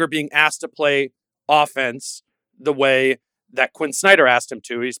no longer being asked to play offense the way that Quinn Snyder asked him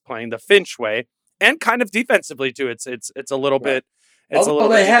to. He's playing the Finch way, and kind of defensively too. It's a little bit. Although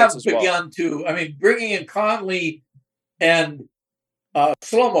they have begun to. I mean, bringing in Conley and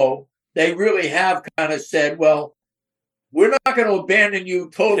Slomo, they really have kind of said, well, we're not going to abandon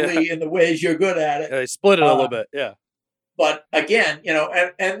you totally in the ways you're good at it. They split it a little bit, yeah. But again,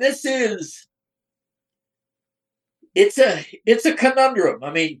 and this is, it's a conundrum.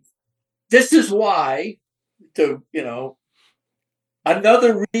 I mean, this is why,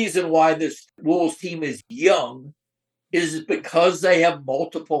 another reason why this Wolves team is young is because they have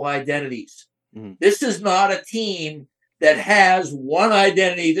multiple identities. Mm-hmm. This is not a team that has one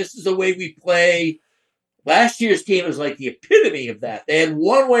identity. This is the way we play. Last year's team was like the epitome of that. They had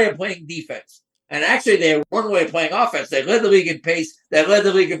one way of playing defense. And actually, they had one way of playing offense. They led the league in pace. They led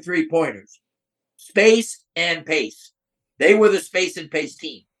the league in three-pointers. Space and pace. They were the space and pace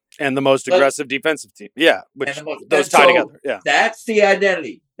team. And the most aggressive defensive team. Yeah, those tie together. Yeah, that's the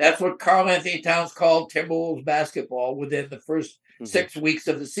identity. That's what Karl Anthony Towns called Timberwolves basketball within the first 6 weeks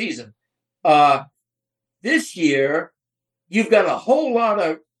of the season. This year, you've got a whole lot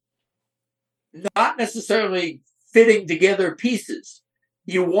of not necessarily fitting together pieces.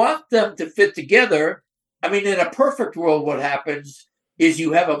 You want them to fit together. I mean, in a perfect world, what happens is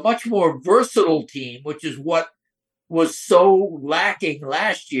you have a much more versatile team, which is what was so lacking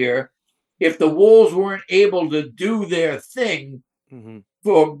last year. If the Wolves weren't able to do their thing,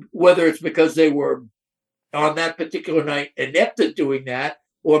 for whether it's because they were on that particular night inept at doing that,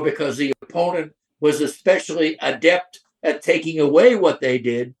 or because the opponent was especially adept at taking away what they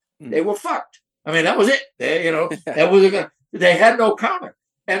did, they were fucked. I mean, that was it. They had no counter.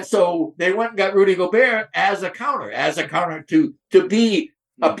 And so they went and got Rudy Gobert as a counter to be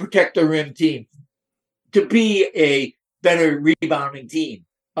a protector rim team, to be a better rebounding team.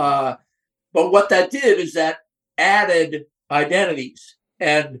 But what that did is that added identities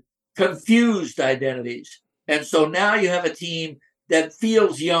and confused identities. And so now you have a team that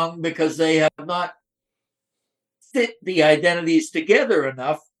feels young because they have not fit the identities together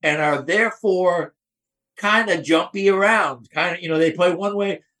enough and are therefore kind of jumpy around. They play one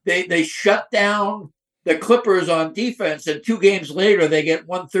way. They shut down the Clippers on defense, and 2 games later they get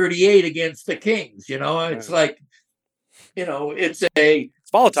 138 against the Kings. It's like, it's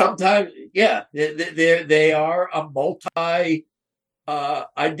volatile. Sometimes, yeah, they are a multi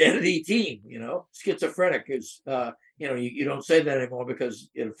identity team. Schizophrenic is you don't say that anymore because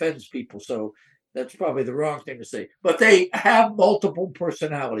it offends people. So that's probably the wrong thing to say. But they have multiple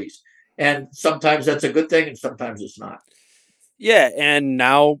personalities, and sometimes that's a good thing, and sometimes it's not. Yeah, and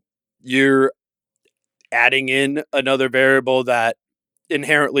now you're adding in another variable that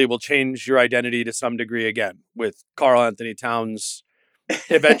inherently will change your identity to some degree again, with Karl Anthony Towns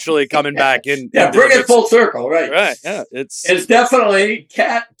eventually coming back in. Yeah, bring it full circle, right? Right. Yeah, it's definitely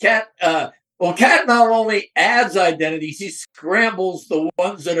Cat. Cat not only adds identities, he scrambles the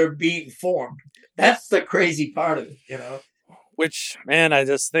ones that are being formed. That's the crazy part of it, Which, man, I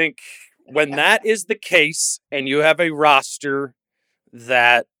just think when that is the case, and you have a roster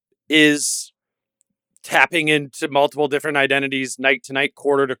that is tapping into multiple different identities night to night,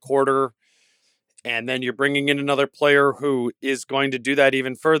 quarter to quarter, and then you're bringing in another player who is going to do that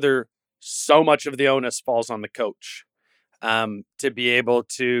even further, so much of the onus falls on the coach to be able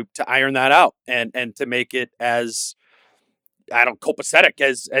to iron that out and to make it as copacetic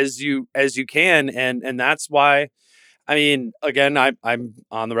as you can, and that's why. I mean, again, I'm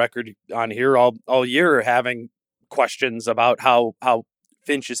on the record on here all year having questions about how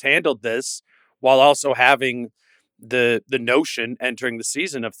Finch has handled this, while also having the notion entering the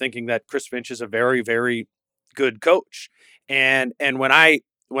season of thinking that Chris Finch is a very, very good coach. And when I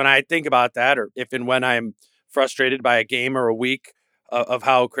think about that, or if and when I'm frustrated by a game or a week of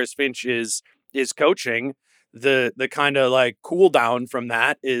how Chris Finch is coaching, the kind of like cool down from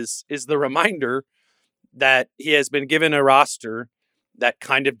that is the reminder that he has been given a roster that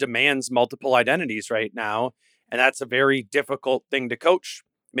kind of demands multiple identities right now. And that's a very difficult thing to coach.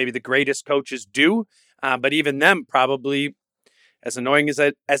 Maybe the greatest coaches do, but even them, probably, as annoying as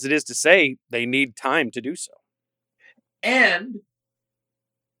it is to say, they need time to do so. And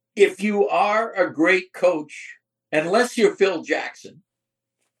if you are a great coach, unless you're Phil Jackson,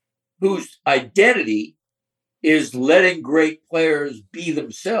 whose identity is letting great players be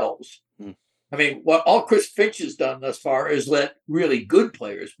themselves. I mean, what all Chris Finch has done thus far is let really good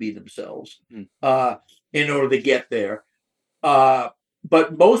players be themselves in order to get there.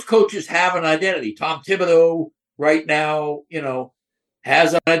 But most coaches have an identity. Tom Thibodeau right now,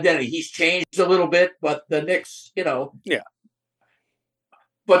 has an identity. He's changed a little bit, but the Knicks, Yeah.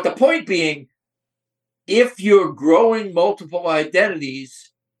 But the point being, if you're growing multiple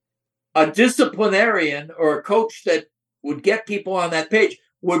identities, a disciplinarian or a coach that would get people on that page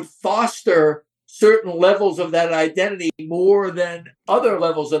would foster certain levels of that identity more than other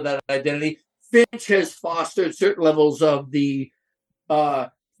levels of that identity. Finch has fostered certain levels of the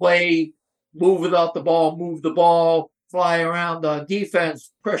play, move without the ball, move the ball, fly around on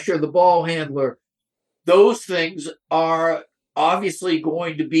defense, pressure the ball handler. Those things are obviously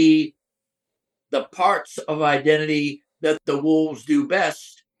going to be the parts of identity that the Wolves do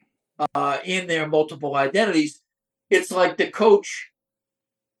best in their multiple identities. It's like the coach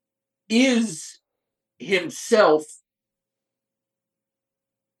is himself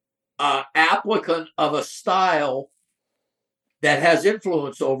an applicant of a style that has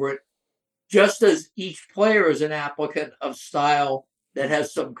influence over it, just as each player is an applicant of style that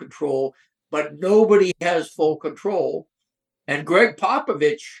has some control, but nobody has full control. And Greg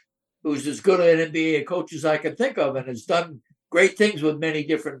Popovich, who's as good an NBA coach as I can think of and has done great things with many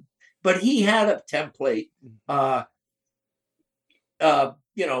different, but he had a template.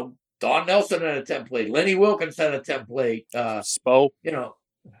 Don Nelson had a template. Lenny Wilkins had a template. Spo.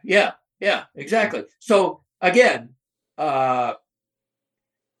 Yeah, exactly. So again,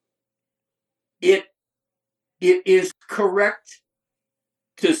 it is correct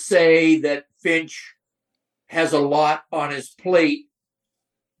to say that Finch has a lot on his plate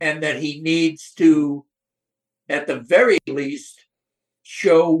and that he needs to, at the very least,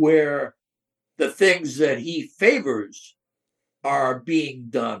 show where the things that he favors are being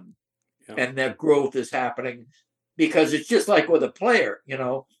done and that growth is happening. because it's just like with a player, you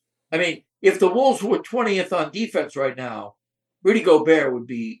know. I mean, if the Wolves were 20th on defense right now, Rudy Gobert would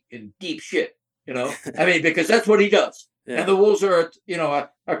be in deep shit, you know. I mean, because that's what he does. Yeah. And the Wolves are, you know,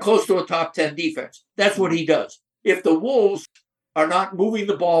 are close to a top 10 defense. That's what he does. If the Wolves are not moving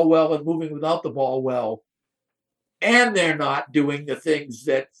the ball well and moving without the ball well, and they're not doing the things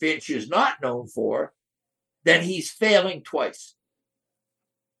that Finch is not known for, then he's failing twice.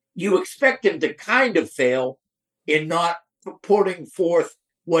 You expect him to kind of fail in not putting forth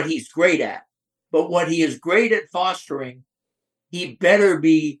what he's great at. But what he is great at fostering, he better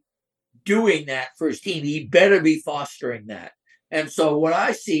be doing that for his team. He better be fostering that. And so what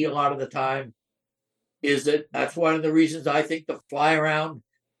I see a lot of the time is that's one of the reasons I think the fly around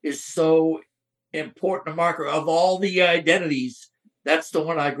is so important a marker of all the identities. That's the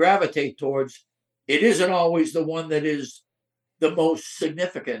one I gravitate towards. It isn't always the one that is the most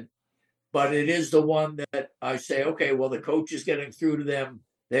significant, but it is the one that I say, okay, well, the coach is getting through to them.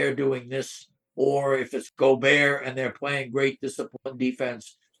 They're doing this. Or if it's Gobert and they're playing great disciplined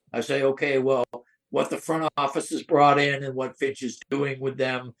defense, I say, okay, well, what the front office has brought in and what Finch is doing with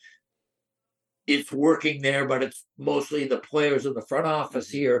them, it's working there, but it's mostly the players in the front office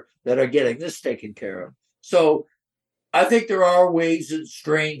here that are getting this taken care of. So I think there are ways and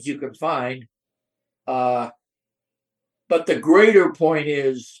strains you can find. But the greater point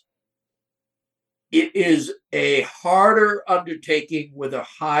is, it is a harder undertaking with a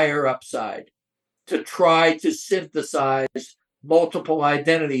higher upside to try to synthesize multiple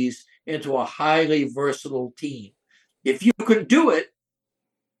identities into a highly versatile team. If you can do it,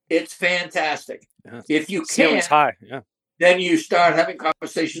 it's fantastic. Yeah. If you Ceiling's can't, high. then you start having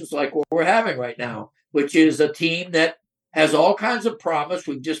conversations like what we're having right now, which is a team that has all kinds of promise.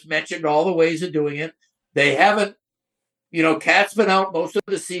 We've just mentioned all the ways of doing it. They haven't, you know, Cat's been out most of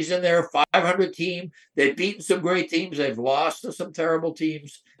the season. They're a 500 team. They've beaten some great teams. They've lost to some terrible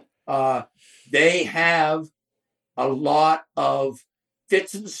teams. They have a lot of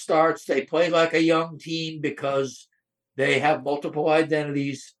fits and starts. They play like a young team because they have multiple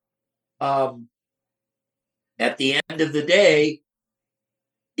identities. At the end of the day,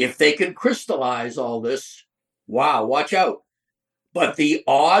 if they can crystallize all this, wow, watch out. But the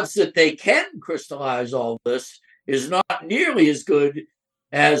odds that they can crystallize all this is not nearly as good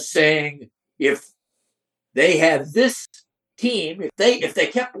as saying if they had this team, if they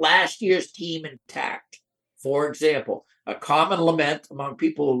kept last year's team intact, for example, a common lament among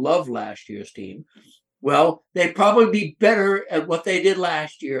people who love last year's team, well, they'd probably be better at what they did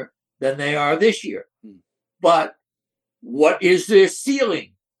last year than they are this year. But what is their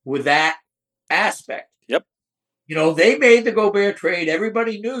ceiling with that aspect? Yep. You know, they made the Gobert trade.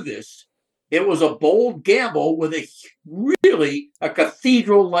 Everybody knew this. It was a bold gamble with a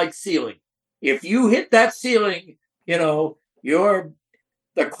cathedral-like ceiling. If you hit that ceiling, you know,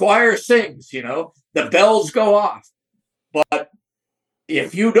 the choir sings, you know, the bells go off. But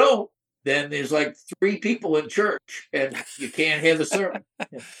if you don't, then there's like 3 people in church and you can't hear the sermon.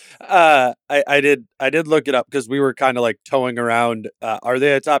 I did look it up because we were kind of like towing around. Are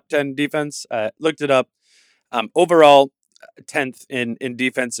they a top 10 defense? Looked it up. Overall, 10th in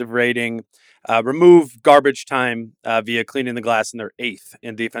defensive rating. Remove garbage time via cleaning the glass, and they're 8th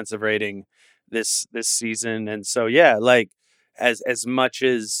in defensive rating this season. And so, yeah, like as much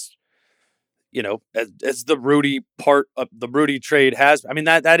as, you know, as the Rudy part of the Rudy trade has, I mean,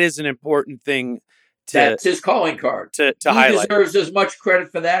 that is an important thing. That's his calling card. To he highlight. Deserves as much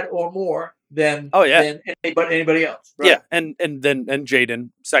credit for that or more than anybody else. Right? Yeah, and then Jaden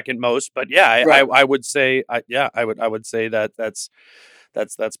second most, but yeah, I would say I would say that's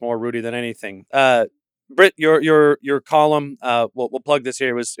more Rudy than anything. Britt, your column, we'll plug this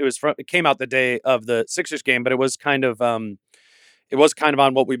here. It came out the day of the Sixers game, but it was kind of on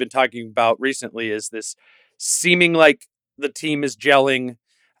what we've been talking about recently, is this seeming like the team is gelling,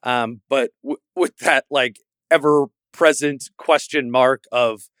 but with that like ever present question mark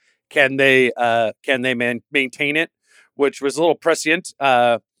of can they maintain it, which was a little prescient.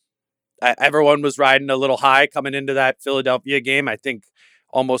 Everyone was riding a little high coming into that Philadelphia game. I think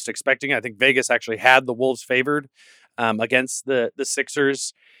almost expecting. I think Vegas actually had the Wolves favored against the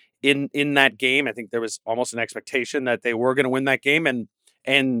Sixers in that game. I think there was almost an expectation that they were going to win that game,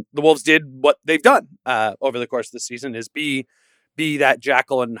 and the Wolves did what they've done over the course of the season, is be that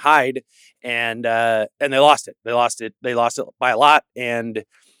Jekyll and Hyde, and they lost it. They lost it by a lot, and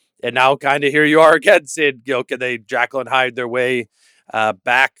now kind of here you are again, Sid. You know, can they Jekyll and Hyde their way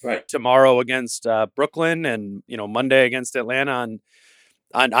back tomorrow against Brooklyn, and you know Monday against Atlanta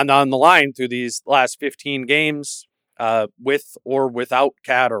on the line through these last 15 games with or without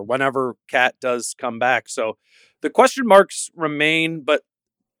Cat, or whenever Cat does come back. So the question marks remain, but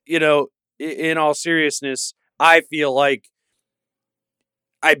in all seriousness, I feel like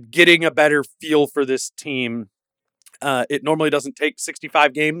I'm getting a better feel for this team. It normally doesn't take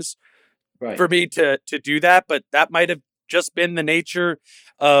 65 games for me to do that, but that might have just been the nature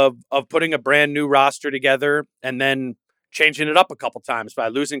of putting a brand new roster together and then changing it up a couple times by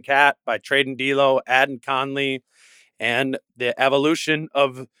losing Cat, by trading D'Lo, adding Conley, and the evolution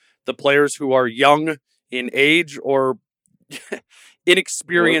of the players who are young in age or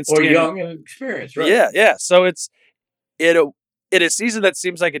inexperienced or young and experienced, right? Yeah. So it's in a season that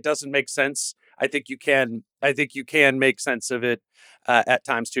seems like it doesn't make sense. I think you can make sense of it at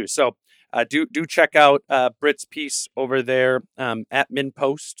times too. So do check out Britt's piece over there at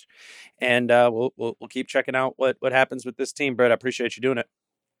MinPost, and we'll keep checking out what happens with this team. Britt, I appreciate you doing it.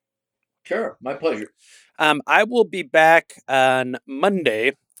 Sure, my pleasure. I will be back on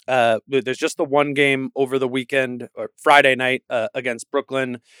Monday. There's just the one game over the weekend or Friday night against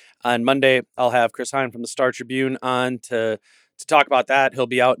Brooklyn. On Monday, I'll have Chris Hine from the Star Tribune on to talk about that. He'll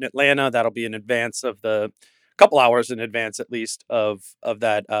be out in Atlanta. That'll be in advance of the couple hours in advance, at least, of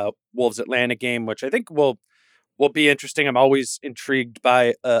that Wolves Atlanta game, which I think will be interesting. I'm always intrigued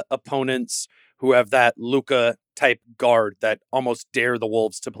by opponents who have that Luka type guard that almost dare the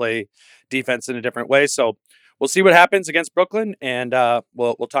Wolves to play defense in a different way. So we'll see what happens against Brooklyn, and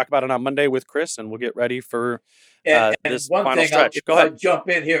we'll talk about it on Monday with Chris, and we'll get ready for this final stretch. Go ahead. Jump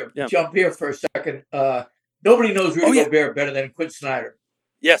here for a second. Nobody knows Rudy Gobert better than Quinn Snyder.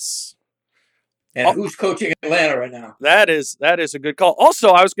 Yes. And who's coaching Atlanta right now? That is a good call.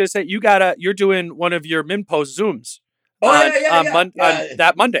 Also, I was going to say you're doing one of your MinPost Zooms. On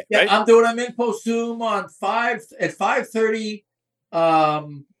that Monday, right? I'm doing a MinPost Zoom on 5:30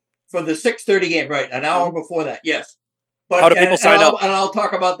 for the 6:30 game, right? An hour before that, yes. But how do people sign up? And I'll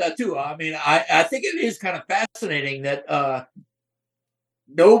talk about that too. I mean, I think it is kind of fascinating that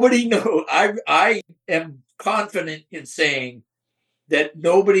nobody knows. I am confident in saying that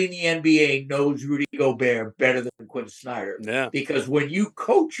nobody in the NBA knows Rudy Gobert better than Quinn Snyder. Yeah. Because when you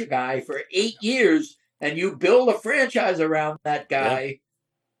coach a guy for 8 years and you build a franchise around that guy,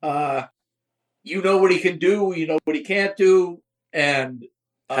 you know what he can do, you know what he can't do, and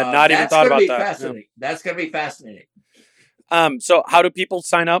had not even thought about that. Fascinating. Yeah. That's going to be fascinating. So how do people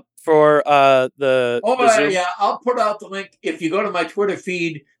sign up for the Zoom? Yeah, I'll put out the link if you go to my Twitter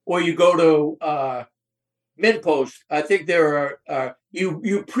feed or you go to MinPost. I think there are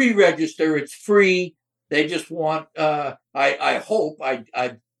you pre-register. It's free. They just want. I hope.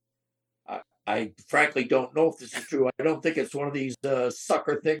 I frankly don't know if this is true. I don't think it's one of these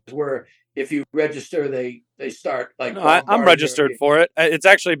sucker things where if you register, they start like. No, I'm registered for it. It's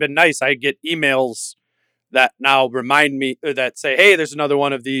actually been nice. I get emails that now remind me that say, "Hey, there's another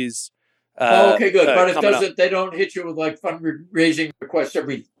one of these." Okay, good. But it doesn't. They don't hit you with like fundraising requests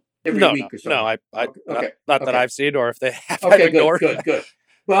every week or something. No, not that I've seen, or if they have. Okay, good.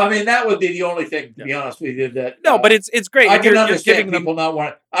 Well, I mean, that would be the only thing, to be honest with you. That no, but it's great. I can understand people not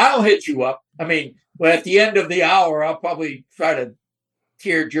want. I'll hit you up. I mean, well, at the end of the hour, I'll probably try to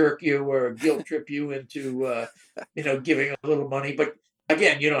tear jerk you or guilt trip you into, giving a little money. But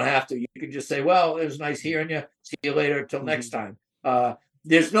again, you don't have to. You can just say, "Well, it was nice hearing you. See you later. Till next time."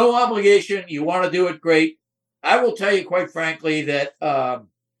 There's no obligation. You want to do it, great. I will tell you, quite frankly, that I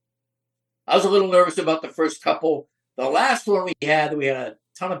was a little nervous about the first couple. The last one we had a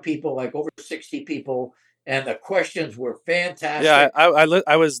ton of people, like over 60 people, and the questions were fantastic. Yeah,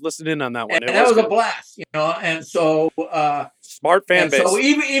 I was listening on that one. And that was a blast, and so smart fan base. So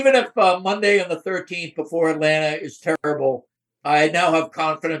even if Monday and the 13th before Atlanta is terrible, I now have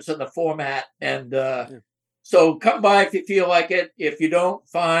confidence in the format, and so come by if you feel like it. If you don't,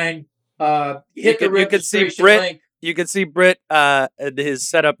 fine. Hit the registration link. You can see Britt his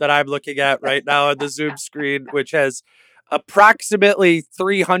setup that I'm looking at right now on the Zoom screen, which has approximately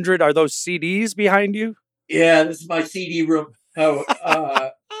 300. Are those CDs behind you? Yeah, this is my CD room.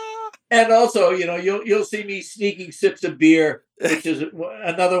 And also, you'll see me sneaking sips of beer, which is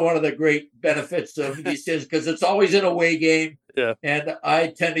another one of the great benefits of these things, because it's always an away game. Yeah. And I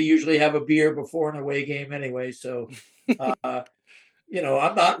tend to usually have a beer before an away game anyway. So, I'm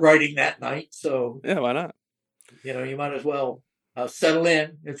not writing that night. So yeah, why not? You might as well settle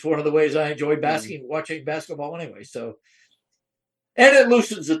in. It's one of the ways I enjoy watching basketball anyway. So, and it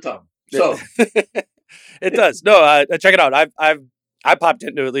loosens the tongue. So it does. No, check it out. I popped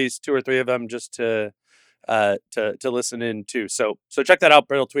into at least 2 or 3 of them just to listen in too. So check that out.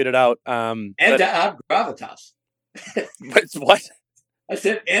 Britt will tweet it out. And to add gravitas. What? I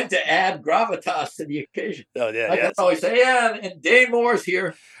said, and to add gravitas to the occasion. Oh yeah, I can always say, yeah, and Dane Moore's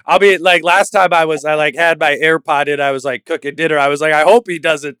here. I'll be like, last time I had my AirPod in, I was like cooking dinner. I was like, I hope he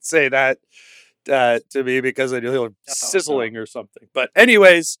doesn't say that to me because he'll sizzling or something. But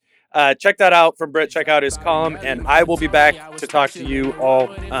anyways, check that out from Britt. Check out his column, and I will be back to talk to you all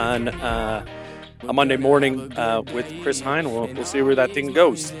on a Monday morning with Chris Hine. We'll see where that thing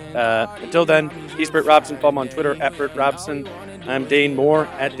goes. Until then, he's Britt Robson. Follow him on Twitter at Britt Robson. I'm Dane Moore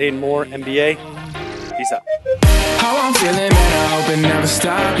at Dane Moore NBA. Peace out. How I'm feeling, man, I hope it never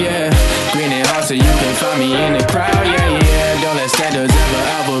stop, yeah. Green and hot so you can find me in the crowd, yeah. Don't let standards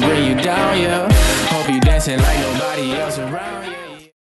ever bring you down, yeah. Hope you dancing like nobody else around, yeah.